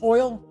those who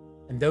toil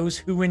and those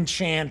who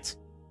enchant,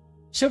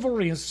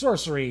 Chivalry and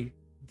Sorcery,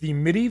 the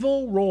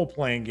medieval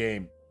role-playing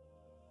game,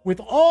 with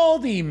all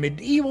the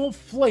medieval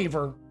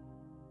flavor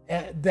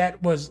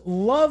that was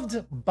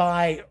loved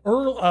by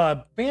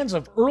fans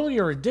of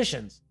earlier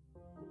editions,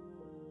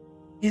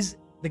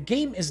 the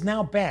game is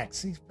now back.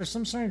 See, for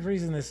some strange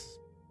reason, this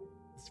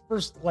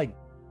first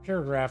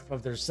paragraph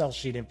of their sell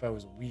sheet info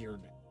is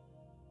weird.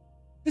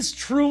 This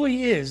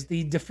truly is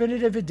the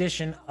definitive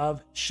edition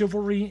of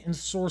Chivalry and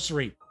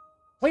Sorcery.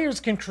 Players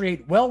can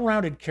create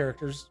well-rounded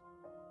characters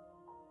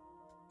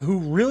who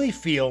really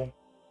feel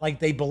like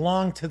they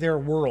belong to their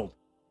world.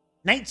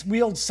 Knights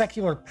wield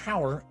secular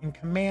power and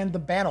command the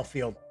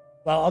battlefield,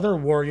 while other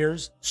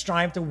warriors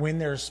strive to win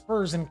their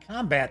spurs in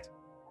combat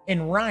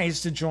and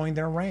rise to join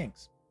their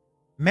ranks.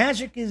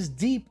 Magic is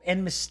deep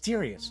and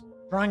mysterious,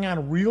 drawing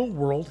on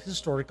real-world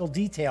historical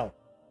detail,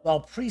 while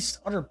priests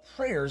utter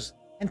prayers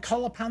and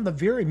call upon the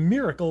very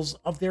miracles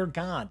of their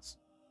gods.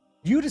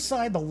 You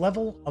decide the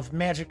level of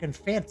magic and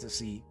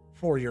fantasy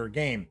for your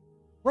game.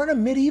 Run a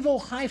medieval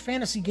high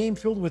fantasy game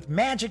filled with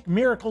magic,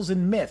 miracles,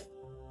 and myth,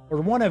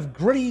 or one of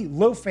gritty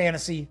low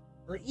fantasy,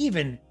 or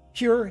even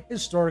pure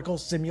historical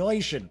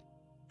simulation.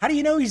 How do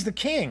you know he's the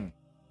king?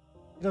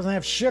 He doesn't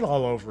have shit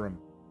all over him.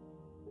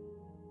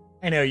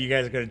 I know you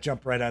guys are going to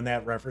jump right on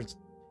that reference.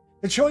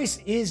 The choice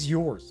is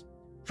yours.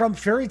 From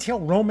fairy tale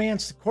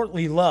romance to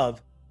courtly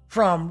love,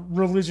 from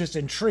religious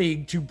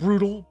intrigue to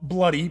brutal,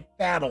 bloody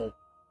battle,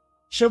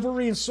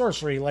 Chivalry and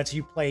Sorcery lets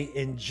you play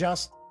in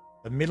just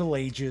the Middle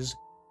Ages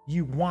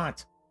you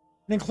want.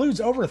 It includes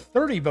over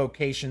 30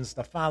 vocations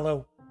to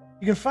follow.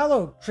 You can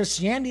follow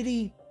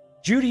Christianity,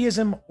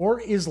 Judaism,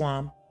 or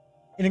Islam.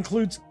 It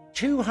includes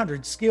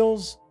 200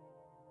 skills,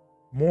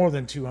 more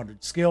than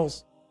 200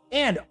 skills,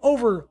 and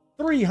over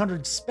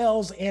 300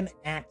 spells and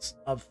acts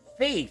of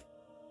faith.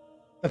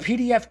 The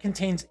PDF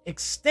contains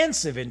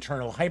extensive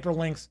internal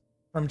hyperlinks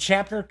from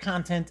chapter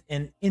content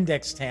and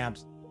index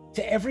tabs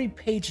to every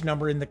page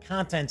number in the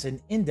contents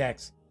and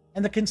index,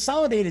 and the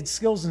consolidated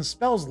skills and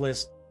spells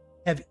list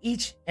have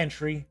each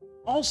entry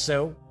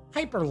also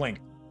hyperlinked.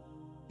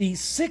 The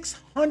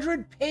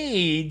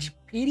 600-page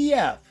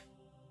PDF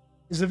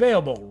is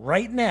available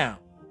right now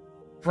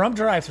from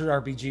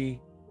DriveThruRPG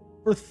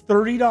for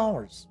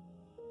 $30.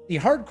 The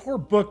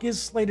hardcore book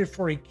is slated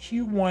for a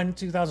Q1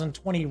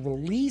 2020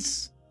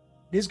 release.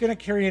 It is going to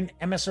carry an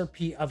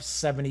MSRP of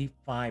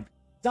 $75.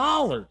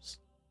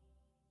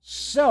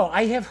 So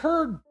I have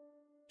heard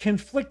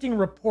conflicting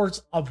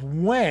reports of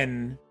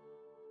when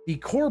the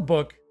core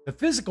book, the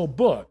physical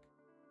book,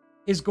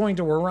 is going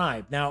to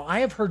arrive. Now,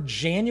 I have heard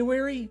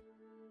January,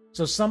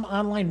 so some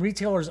online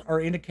retailers are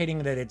indicating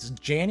that it's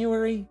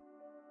January.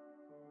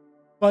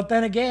 But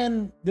then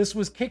again, this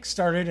was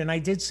Kickstarted, and I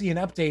did see an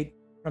update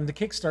from the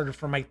Kickstarter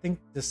from, I think,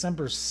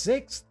 December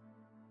 6th,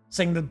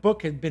 saying the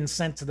book had been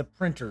sent to the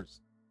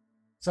printers.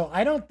 So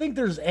I don't think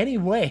there's any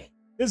way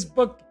this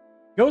book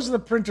goes to the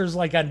printers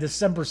like on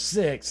December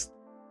 6th,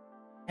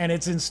 and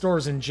it's in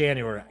stores in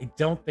January. I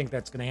don't think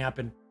that's going to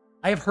happen.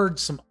 I have heard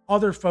some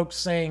other folks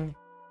saying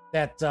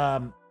that,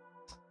 I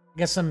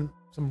guess some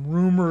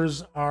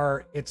rumors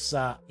are it's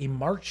a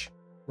March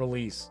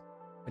release.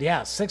 But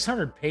yeah,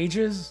 600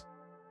 pages.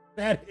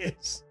 That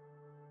is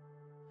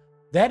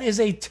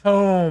a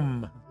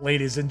tome,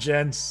 ladies and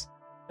gents.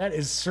 That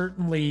is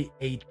certainly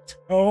a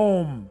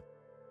tome.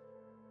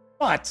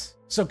 But,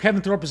 so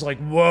Kevin Thorpe is like,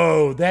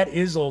 whoa, that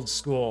is old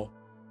school.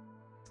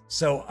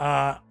 So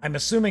I'm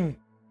assuming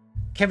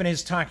Kevin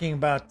is talking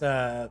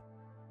about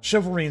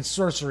Chivalry and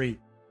Sorcery,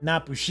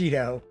 not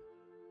Bushido.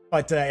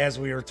 But as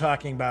we were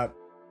talking about.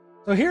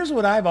 So here's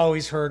what I've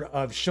always heard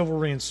of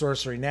Chivalry and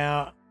Sorcery.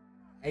 Now,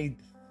 I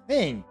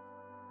think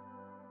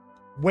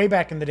way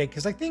back in the day,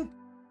 because I think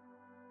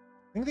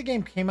the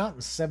game came out in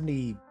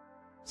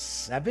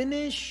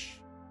 77-ish?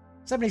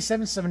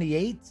 77,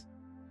 78? So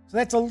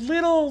that's a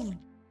little,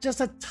 just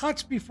a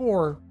touch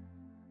before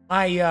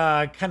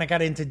I kind of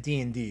got into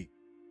D&D.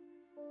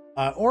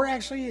 Or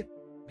actually,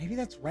 maybe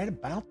that's right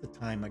about the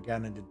time I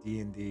got into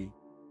D&D.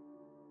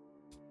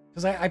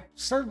 Because I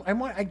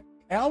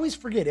always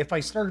forget if I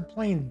started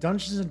playing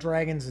Dungeons and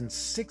Dragons in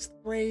 6th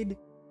grade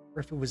or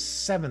if it was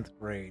 7th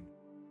grade.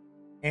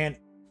 And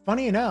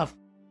funny enough,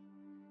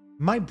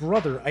 my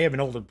brother, I have an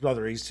older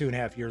brother, he's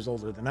 2.5 years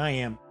older than I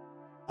am.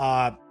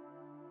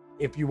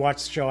 If you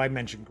watch the show, I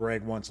mention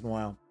Greg once in a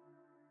while.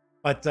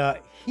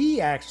 But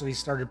he actually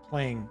started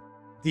playing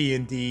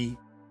D&D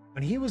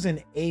when he was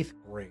in 8th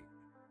grade.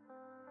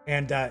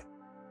 And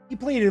he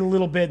played it a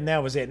little bit and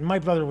that was it. And my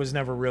brother was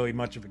never really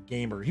much of a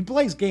gamer. He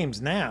plays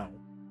games now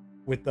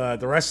with the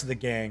rest of the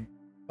gang.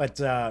 But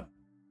no,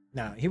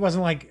 he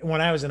wasn't like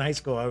when I was in high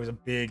school, I was a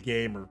big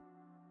gamer.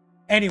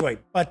 Anyway,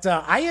 but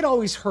I had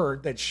always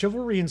heard that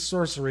Chivalry and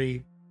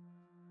Sorcery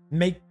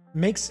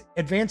makes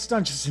Advanced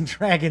Dungeons and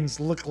Dragons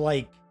look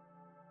like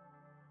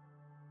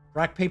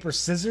rock, paper,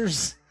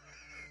 scissors.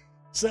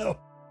 So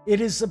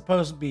it is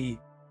supposed to be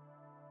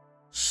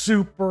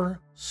super,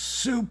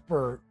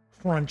 super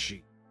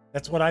crunchy.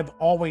 That's what I've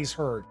always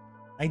heard.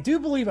 I do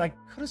believe, I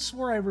could have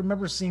swore I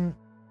remember seeing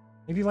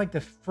maybe like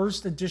the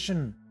first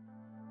edition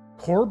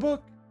core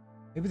book,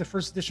 maybe the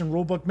first edition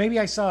rule book. Maybe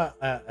I saw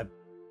a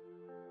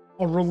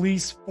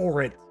release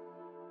for it.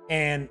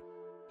 And,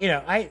 you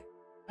know,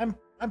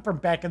 I'm from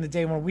back in the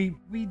day when we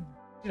you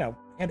know,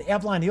 had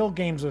Avalon Hill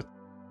games with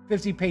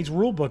 50-page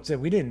rule books that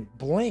we didn't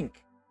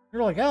blink. We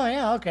were like, oh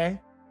yeah,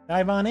 okay,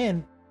 dive on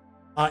in.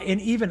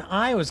 And even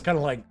I was kind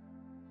of like,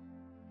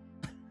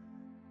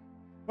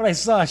 when I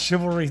saw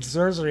Chivalry and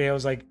Sorcery, I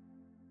was like,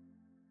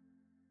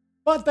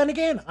 but then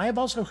again, I have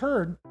also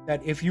heard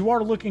that if you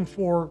are looking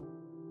for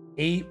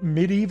a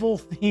medieval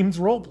themed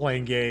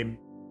role-playing game,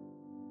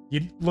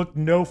 you look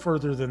no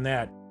further than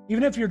that.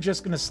 Even if you're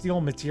just going to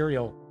steal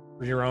material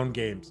for your own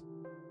games.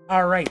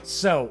 All right,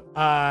 so,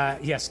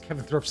 yes,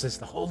 Kevin Thorpe says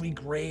the Holy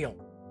Grail.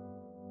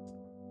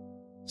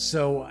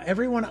 So,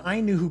 everyone I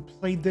knew who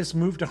played this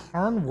moved to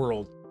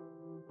Harnworld.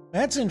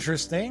 That's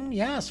interesting.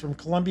 Yes, from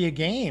Columbia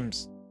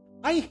Games.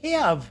 I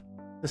have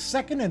the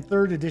second and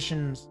third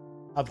editions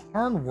of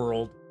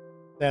Harnworld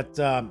that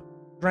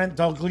Brent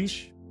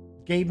Dalglish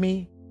gave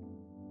me.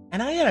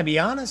 And I gotta be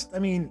honest, I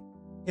mean,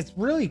 it's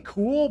really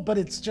cool, but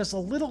it's just a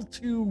little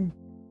too,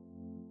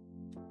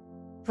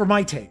 for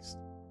my taste.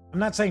 I'm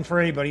not saying for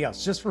anybody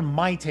else, just for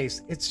my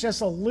taste. It's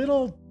just a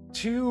little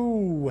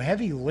too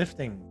heavy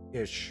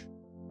lifting-ish.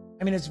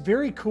 I mean, it's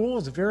very cool.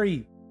 It's a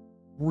very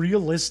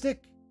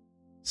realistic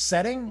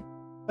setting.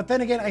 But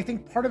then again, I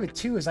think part of it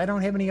too is I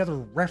don't have any other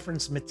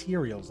reference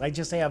materials. I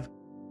just have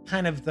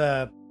kind of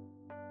the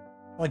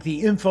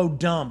info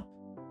dump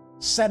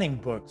setting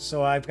book.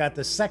 So I've got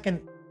the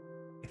second,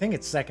 I think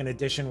it's second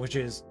edition, which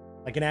is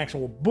like an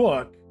actual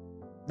book.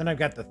 Then I've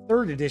got the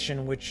third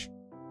edition, which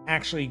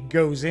actually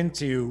goes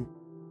into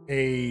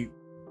a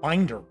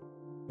binder,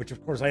 which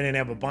of course I didn't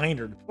have a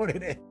binder to put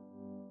it in.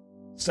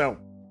 So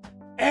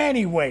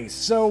anyway,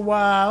 so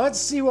let's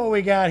see what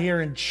we got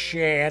here in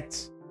chat.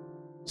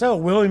 So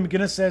William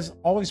McGinnis says,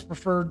 always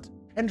preferred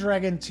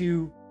Pendragon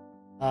to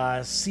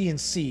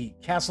C&C,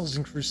 Castles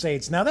and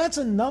Crusades. Now that's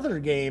another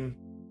game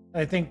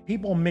that I think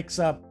people mix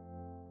up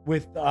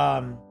with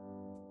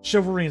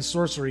Chivalry and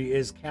Sorcery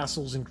is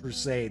Castles and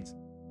Crusades.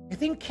 I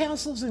think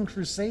Castles and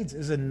Crusades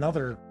is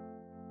another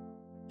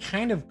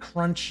kind of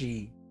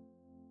crunchy,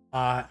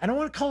 I don't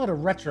want to call it a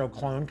retro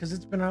clone because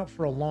it's been out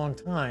for a long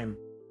time,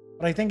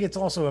 but I think it's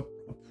also a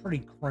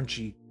pretty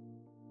crunchy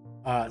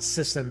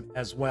system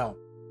as well.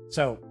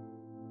 So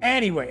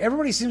anyway,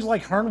 everybody seems to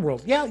like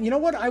Harnworld. Yeah, you know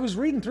what? I was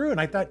reading through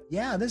and I thought,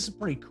 yeah, this is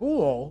pretty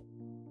cool.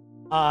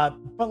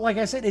 But like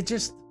I said, I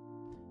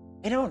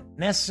don't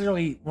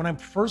necessarily, when I'm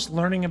first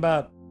learning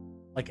about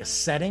like a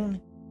setting,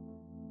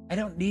 I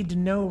don't need to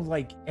know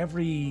like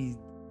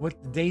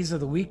what the days of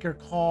the week are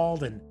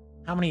called and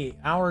how many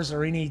hours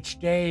are in each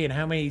day and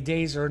how many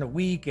days are in a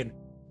week and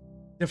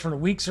different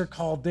weeks are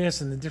called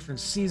this and the different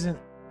season.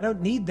 I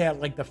don't need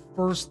that like the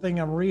first thing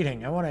I'm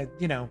reading. I want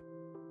to,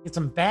 get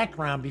some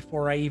background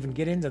before I even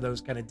get into those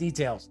kind of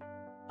details.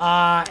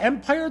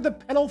 Empire of the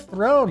Petal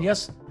Throne.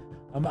 Yes.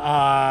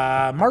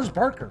 Mars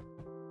Barker.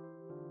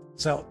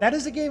 So that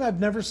is a game I've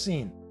never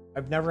seen.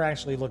 I've never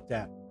actually looked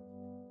at.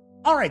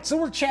 All right, so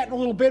we're chatting a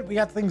little bit. We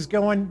got things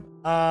going.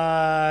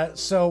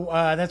 So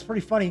that's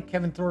pretty funny.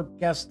 Kevin Thorpe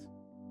guessed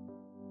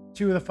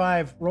 2 of the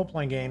 5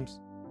 role-playing games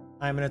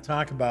I'm going to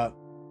talk about.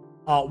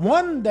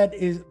 One that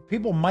is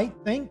people might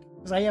think,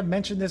 because I have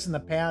mentioned this in the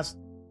past.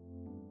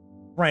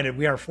 Granted,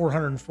 we are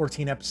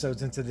 414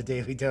 episodes into the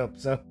Daily Dope,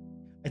 so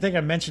I think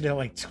I mentioned it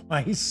like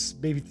twice,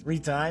 maybe 3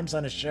 times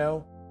on a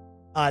show.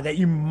 That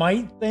you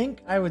might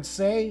think I would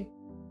say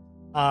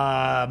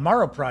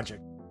Morrow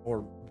Project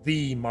or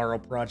the Morrow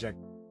Project.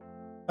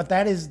 But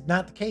that is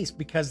not the case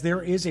because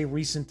there is a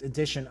recent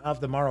edition of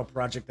the Morrow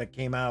Project that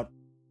came out,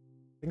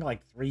 I think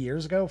like 4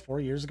 years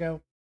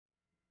ago.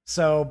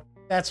 So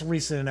that's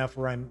recent enough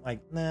where I'm like,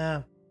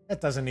 nah,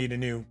 that doesn't need a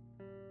new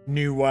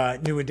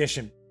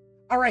edition.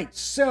 All right,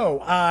 so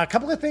a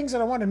couple of things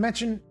that I want to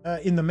mention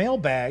in the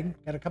mailbag.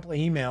 Got a couple of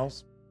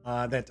emails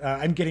that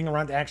I'm getting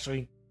around to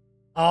actually.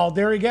 Oh,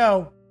 there we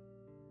go.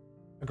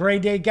 A Gray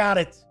Day got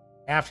it.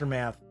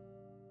 Aftermath.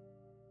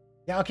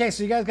 Yeah, okay,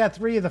 so you guys got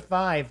 3 of the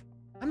 5.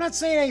 I'm not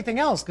saying anything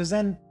else because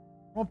then there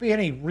won't be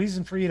any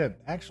reason for you to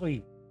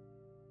actually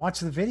watch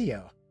the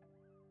video.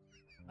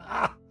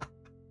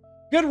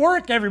 Good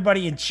work,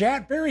 everybody in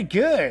chat. Very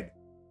good.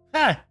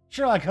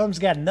 Sherlock Holmes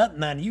got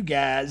nothing on you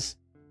guys.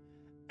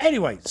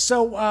 Anyway,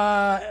 so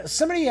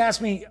somebody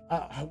asked me,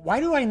 why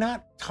do I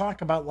not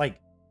talk about like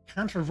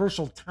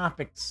controversial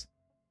topics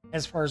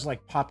as far as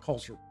like pop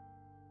culture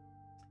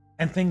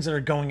and things that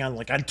are going on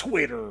like on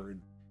Twitter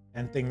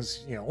and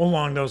things,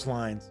 along those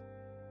lines.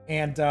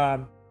 And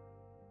to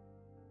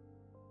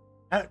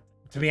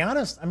be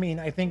honest, I mean,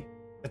 I think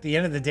at the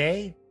end of the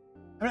day,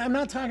 I'm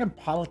not talking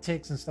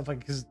politics and stuff like,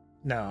 because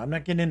no, I'm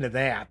not getting into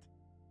that.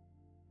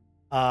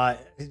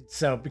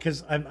 So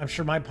because I'm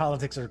sure my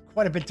politics are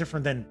quite a bit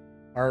different than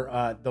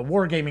our the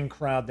wargaming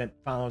crowd that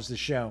follows the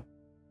show.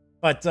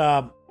 But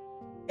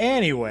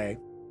anyway,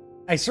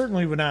 I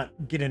certainly would not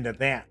get into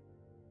that.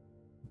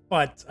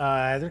 But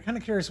they're kind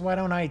of curious, why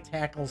don't I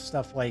tackle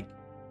stuff like,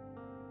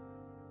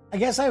 I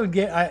guess I would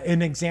get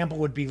an example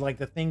would be like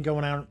the thing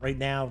going on right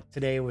now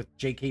today with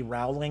J.K.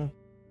 Rowling.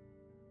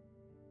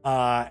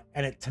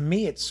 And to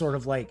me, it's sort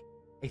of like,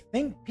 I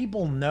think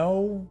people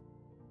know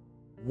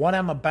what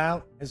I'm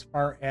about as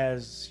far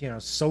as,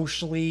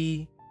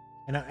 socially,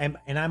 and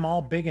I'm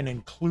all big in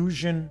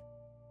inclusion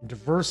and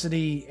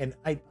diversity. And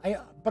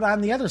but on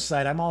the other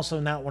side, I'm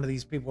also not one of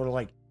these people who are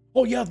like,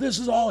 oh yeah, this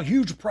is all a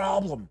huge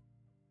problem.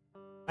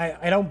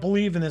 I don't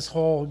believe in this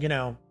whole,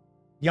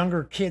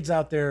 younger kids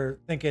out there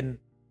thinking,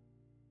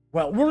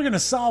 well, we're going to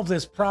solve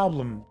this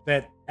problem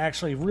that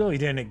actually really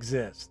didn't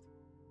exist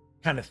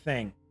kind of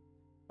thing.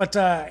 But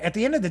at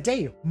the end of the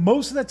day,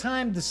 most of the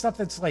time, the stuff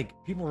that's like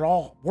people are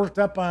all worked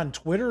up on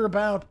Twitter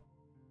about,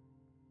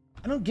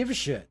 I don't give a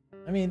shit.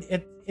 I mean,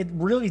 it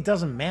really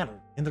doesn't matter.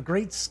 In the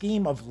great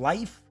scheme of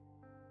life,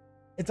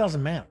 it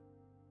doesn't matter.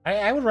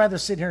 I would rather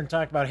sit here and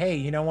talk about, hey,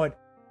 you know what?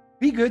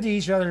 Be good to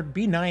each other.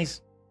 Be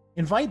nice.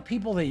 Invite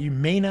people that you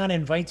may not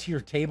invite to your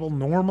table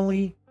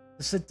normally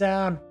to sit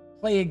down,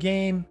 play a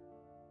game,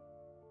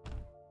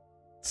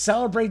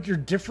 celebrate your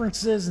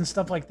differences and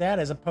stuff like that,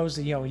 as opposed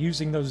to,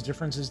 using those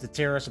differences to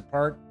tear us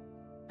apart,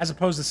 as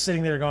opposed to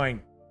sitting there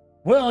going,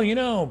 well,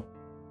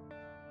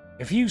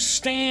 if you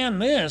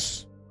stand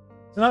this.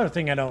 It's another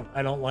thing I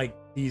don't like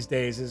these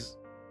days is,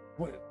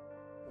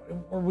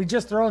 are we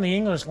just throwing the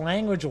English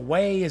language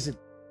away? Is it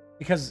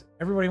because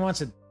everybody wants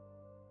to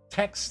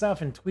text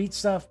stuff and tweet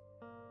stuff?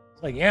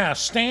 It's like, yeah,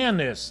 stand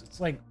this. It's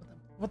like,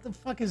 what the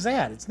fuck is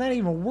that? It's not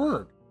even a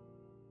word.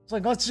 It's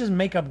like, let's just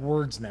make up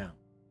words now.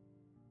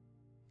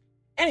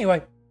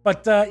 Anyway,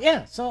 but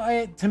yeah,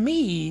 so to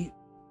me,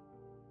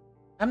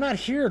 I'm not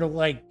here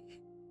to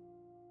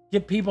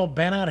get people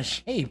bent out of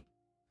shape.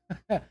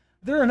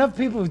 There are enough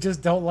people who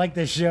just don't like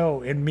this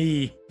show, and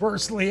me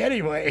personally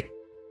anyway.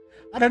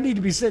 I don't need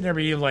to be sitting there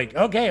being like,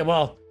 okay,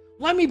 well,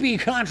 let me be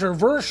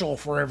controversial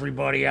for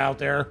everybody out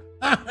there.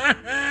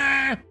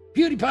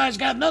 PewDiePie's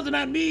got nothing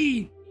on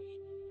me.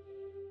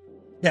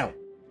 Now,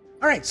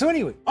 all right, so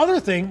anyway, other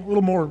thing, a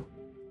little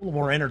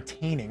more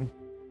entertaining.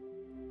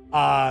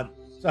 So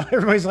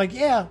everybody's like,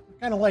 yeah,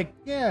 kind of like,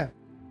 yeah.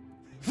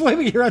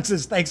 Flaming Hero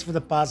says, thanks for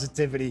the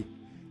positivity.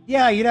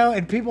 Yeah,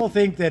 and people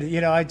think that,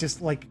 I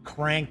just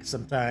crank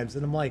sometimes.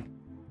 And I'm like,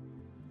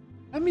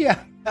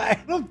 I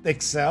don't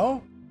think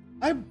so.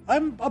 I'm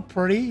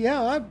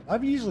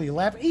usually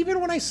laughing.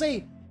 Even when I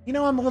say,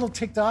 I'm a little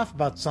ticked off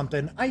about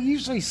something, I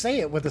usually say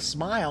it with a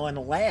smile and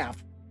a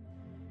laugh.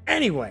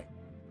 Anyway,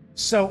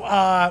 so,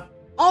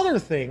 other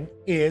thing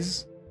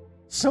is,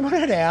 someone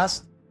had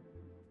asked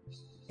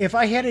if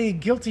I had any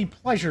guilty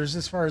pleasures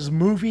as far as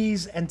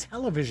movies and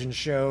television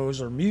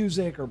shows or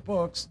music or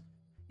books.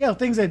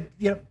 Things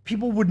that,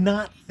 people would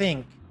not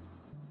think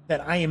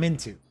that I am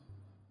into.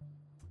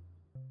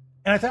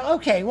 And I thought,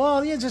 okay,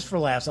 well, yeah, just for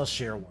laughs, I'll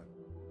share one.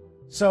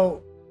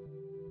 So,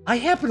 I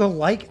happen to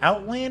like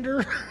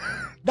Outlander.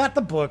 Not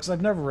the books.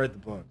 I've never read the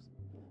books.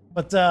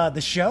 But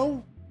the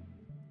show,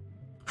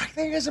 I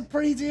think it's a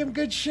pretty damn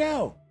good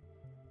show.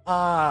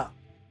 The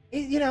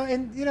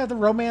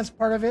romance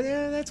part of it,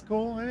 that's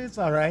cool. I mean, it's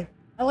all right.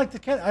 I like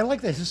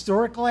the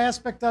historical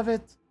aspect of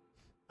it.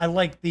 I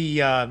like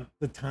the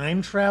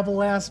time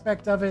travel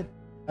aspect of it.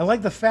 I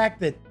like the fact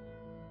that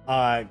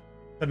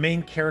the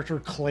main character,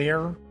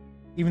 Claire,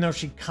 even though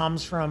she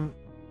comes from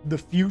the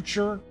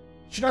future,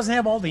 she doesn't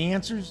have all the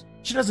answers.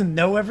 She doesn't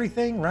know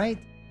everything, right?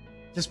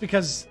 Just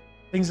because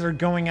things that are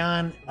going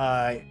on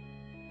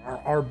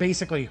are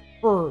basically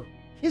her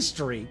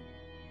history,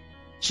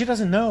 she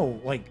doesn't know,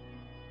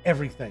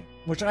 everything.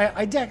 Which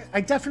I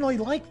definitely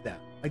like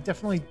that. I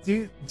definitely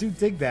do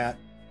dig that.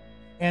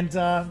 And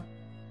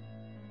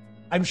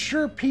I'm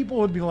sure people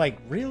would be like,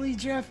 really,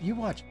 Jeff? You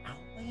watch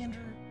Outlander?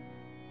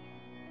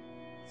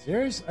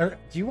 Serious? Or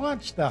do you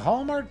watch the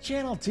Hallmark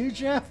Channel too,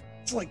 Jeff?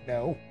 It's like,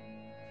 no.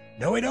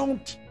 No, I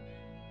don't.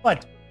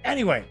 But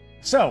anyway,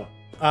 so,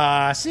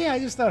 see, I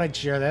just thought I'd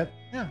share that.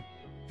 Yeah.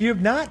 If you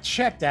have not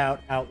checked out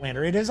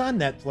Outlander, it is on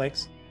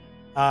Netflix.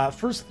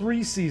 First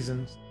 3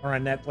 seasons are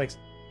on Netflix.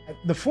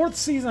 The 4th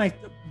season,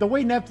 the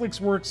way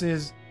Netflix works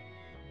is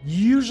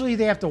usually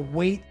they have to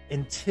wait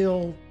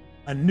until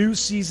a new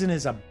season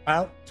is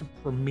about to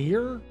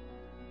premiere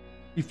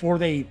before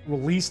they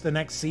release the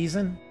next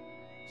season.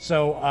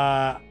 So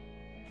I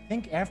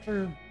think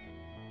after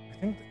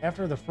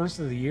the first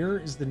of the year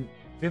is the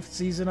 5th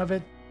season of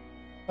it.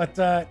 But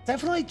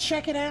definitely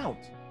check it out.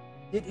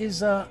 It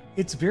is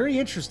it's very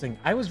interesting.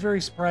 I was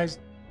very surprised.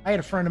 I had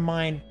a friend of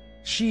mine,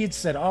 she had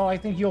said, "Oh, I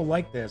think you'll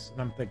like this."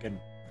 And I'm thinking,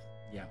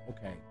 yeah,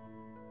 okay.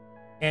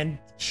 And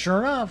sure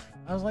enough,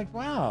 I was like,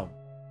 wow,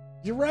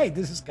 you're right,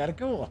 this is kind of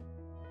cool.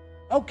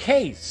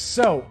 Okay,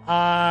 so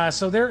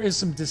so there is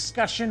some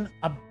discussion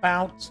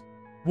about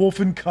Wolf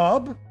and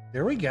Cub.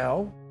 There we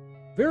go.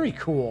 Very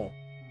cool.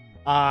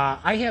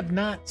 I have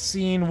not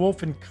seen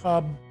Wolf and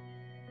Cub,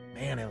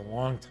 man, in a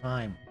long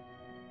time.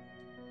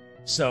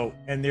 So,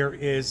 and there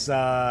is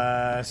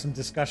some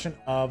discussion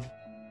of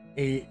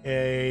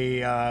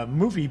a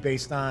movie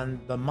based on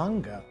the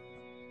manga.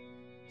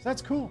 So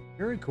that's cool.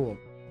 Very cool.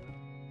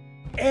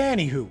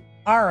 Anywho.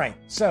 All right,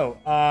 so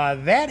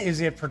that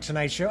is it for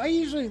tonight's show.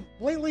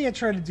 Lately I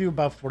try to do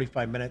about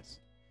 45 minutes.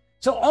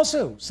 So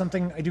also,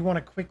 something I do want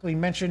to quickly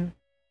mention,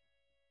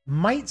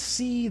 might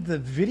see the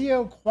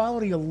video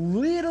quality a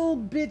little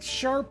bit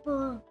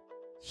sharper,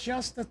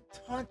 just a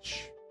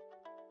touch,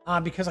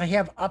 because I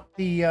have upped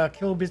the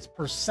kilobits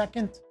per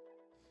second,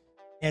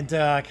 and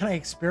kind of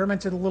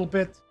experimented a little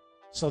bit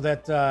so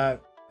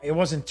that it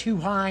wasn't too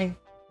high,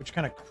 which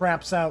kind of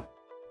craps out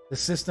the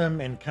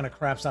system and kind of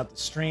craps out the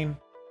stream.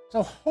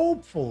 So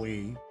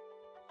hopefully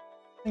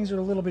things are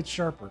a little bit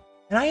sharper.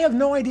 And I have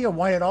no idea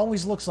why it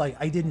always looks like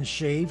I didn't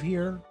shave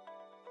here.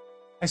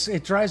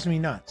 It drives me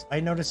nuts.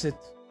 I notice it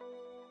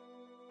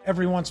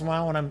every once in a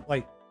while when I'm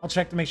like, I'll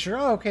check to make sure,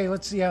 oh, okay,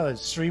 let's see how the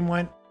stream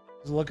went.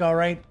 Does it look all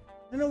right?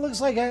 And it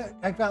looks like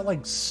I've got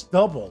like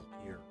stubble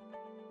here.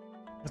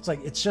 It's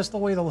like, it's just the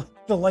way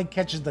the light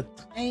catches the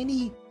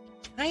tiny,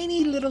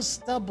 tiny little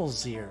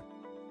stubbles here.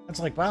 It's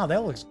like, wow,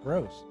 that looks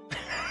gross.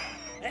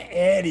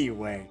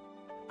 Anyway.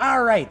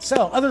 All right.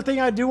 So, other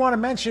thing I do want to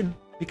mention,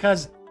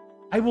 because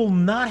I will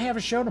not have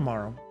a show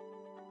tomorrow.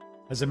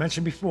 As I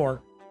mentioned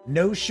before,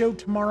 no show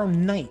tomorrow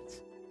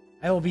night.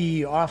 I will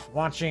be off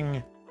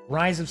watching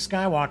Rise of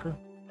Skywalker.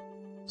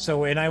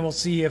 So, and I will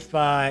see if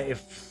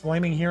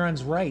Flaming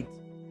Huron's right.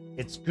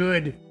 It's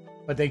good,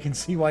 but they can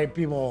see why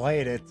people will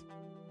hate it.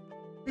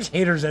 There's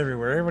haters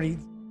everywhere.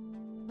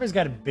 Everybody's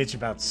got to bitch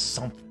about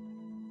something.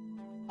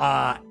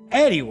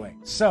 Anyway,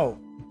 so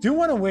do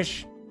want to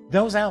wish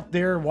those out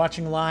there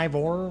watching live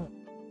or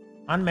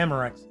on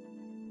Memorex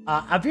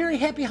a very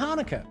happy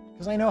Hanukkah,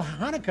 because I know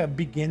Hanukkah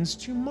begins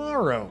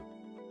tomorrow.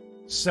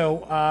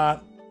 So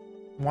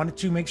wanted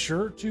to make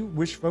sure to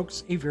wish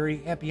folks a very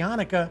happy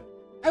Hanukkah.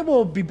 I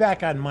will be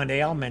back on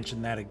Monday. I'll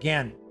mention that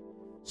again.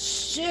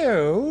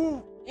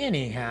 So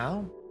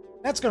anyhow,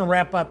 that's going to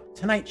wrap up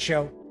tonight's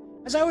show.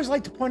 As I always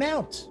like to point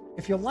out,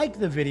 if you like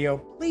the video,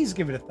 please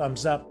give it a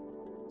thumbs up.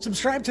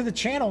 Subscribe to the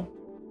channel.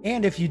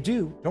 And if you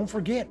do, don't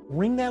forget,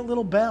 ring that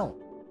little bell,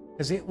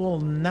 because it will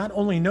not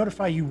only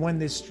notify you when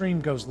this stream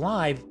goes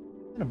live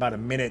in about a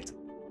minute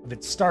of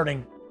it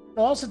starting,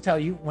 it'll also tell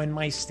you when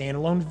my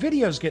standalone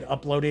videos get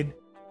uploaded.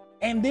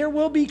 And there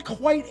will be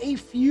quite a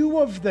few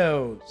of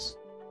those.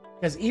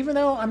 Because even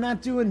though I'm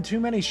not doing too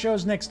many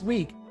shows next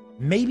week,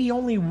 maybe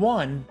only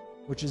one,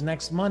 which is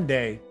next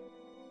Monday,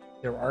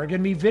 there are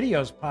going to be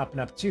videos popping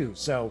up too.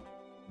 So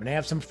I'm going to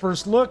have some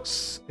first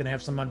looks, going to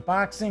have some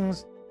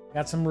unboxings,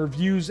 got some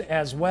reviews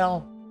as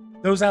well.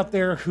 Those out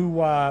there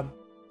who are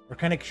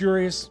kind of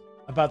curious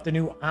about the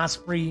new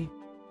Osprey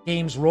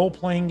Games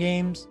role-playing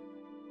games,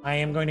 I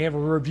am going to have a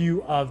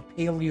review of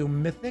Paleo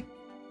Mythic.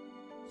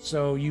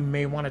 So you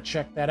may want to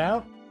check that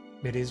out.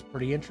 It is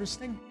pretty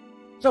interesting.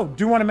 So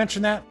do want to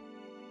mention that.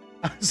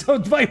 So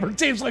Viper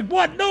Dave's like,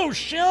 what? No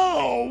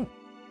show!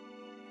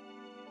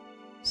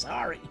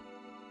 Sorry.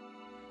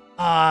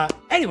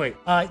 Anyway,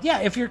 yeah,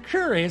 if you're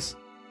curious,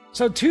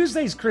 so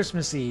Tuesday's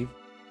Christmas Eve,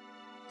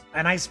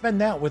 and I spend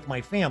that with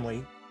my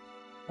family.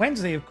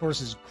 Wednesday, of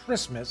course, is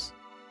Christmas.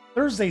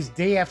 Thursday's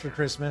day after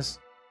Christmas.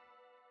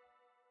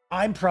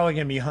 I'm probably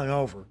going to be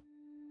hungover.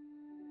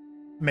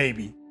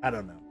 Maybe. I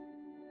don't know.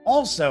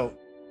 Also,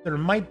 there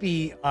might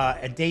be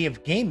a day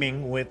of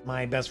gaming with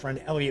my best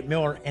friend Elliot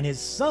Miller and his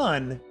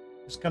son,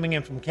 who's coming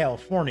in from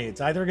California.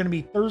 It's either going to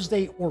be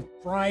Thursday or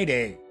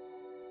Friday.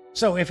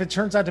 So if it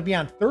turns out to be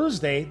on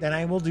Thursday, then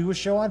I will do a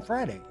show on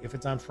Friday. If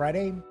it's on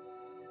Friday,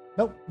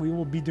 nope, we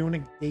will be doing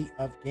a day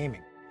of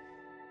gaming.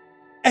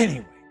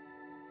 Anyway,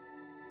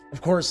 of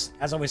course,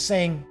 as I was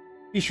saying,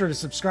 be sure to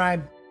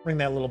subscribe, ring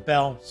that little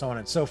bell, so on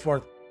and so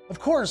forth. Of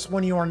course,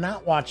 when you are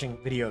not watching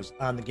videos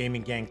on the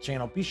Gaming Gang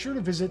channel, be sure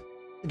to visit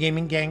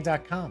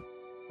thegaminggang.com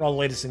for all the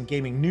latest in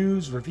gaming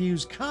news,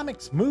 reviews,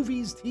 comics,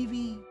 movies,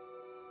 TV.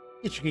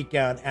 Get your geek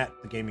on at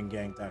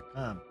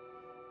thegaminggang.com.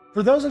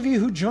 For those of you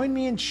who joined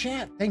me in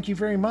chat, thank you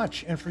very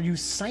much. And for you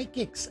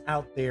psychics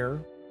out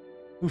there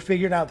who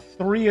figured out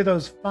 3 of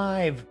those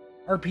 5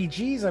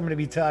 RPGs I'm going to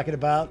be talking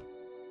about,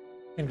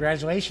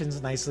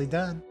 congratulations, nicely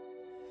done.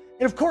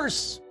 And of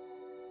course,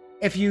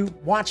 if you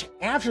watch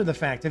after the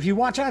fact, if you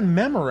watch on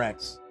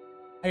Memorex,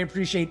 I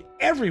appreciate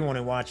everyone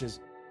who watches,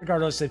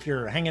 regardless if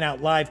you're hanging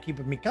out live,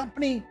 keeping me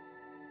company,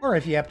 or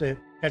if you have to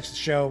catch the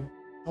show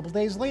a couple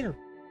days later.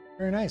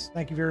 Very nice.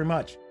 Thank you very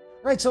much.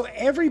 All right, so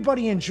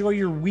everybody enjoy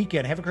your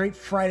weekend. Have a great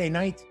Friday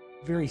night.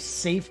 Very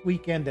safe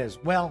weekend as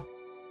well.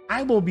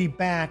 I will be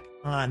back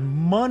on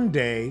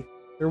Monday.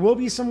 There will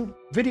be some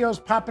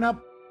videos popping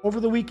up over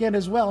the weekend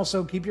as well,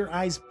 so keep your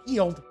eyes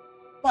peeled.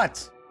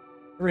 But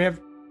we have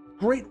a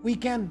great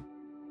weekend.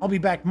 I'll be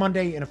back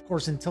Monday, and of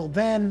course, until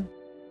then,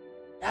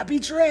 happy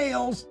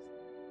trails!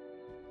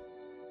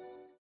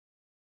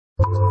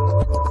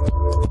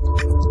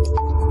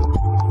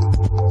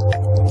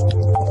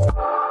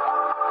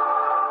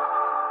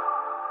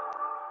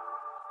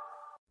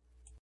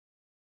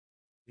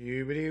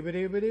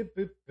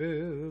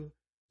 Zoobity-bitty-bitty-boo-boo.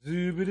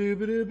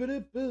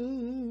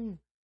 Zoobity-bitty-bitty-boo.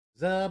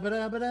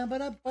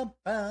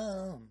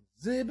 Zabba-dabba-dabba-dabba-bum.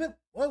 Zibbit.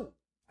 Whoa,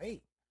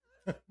 hey.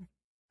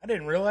 I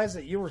didn't realize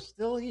that you were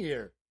still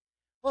here.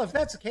 Well, if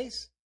that's the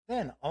case,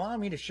 then allow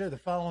me to share the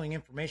following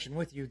information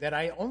with you that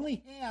I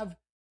only have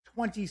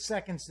 20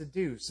 seconds to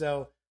do.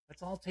 So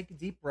let's all take a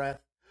deep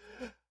breath.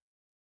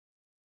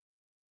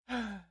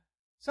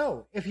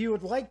 So if you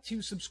would like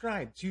to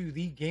subscribe to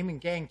the Gaming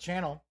Gang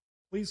channel,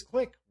 please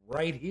click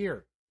right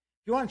here.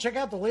 If you want to check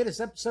out the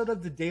latest episode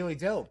of the Daily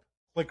Dope,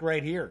 click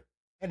right here.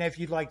 And if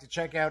you'd like to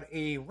check out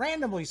a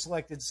randomly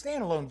selected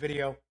standalone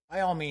video,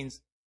 by all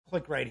means,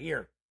 click right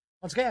here.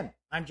 Once again,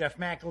 I'm Jeff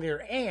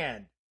McAleer,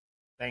 and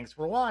thanks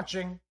for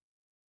watching.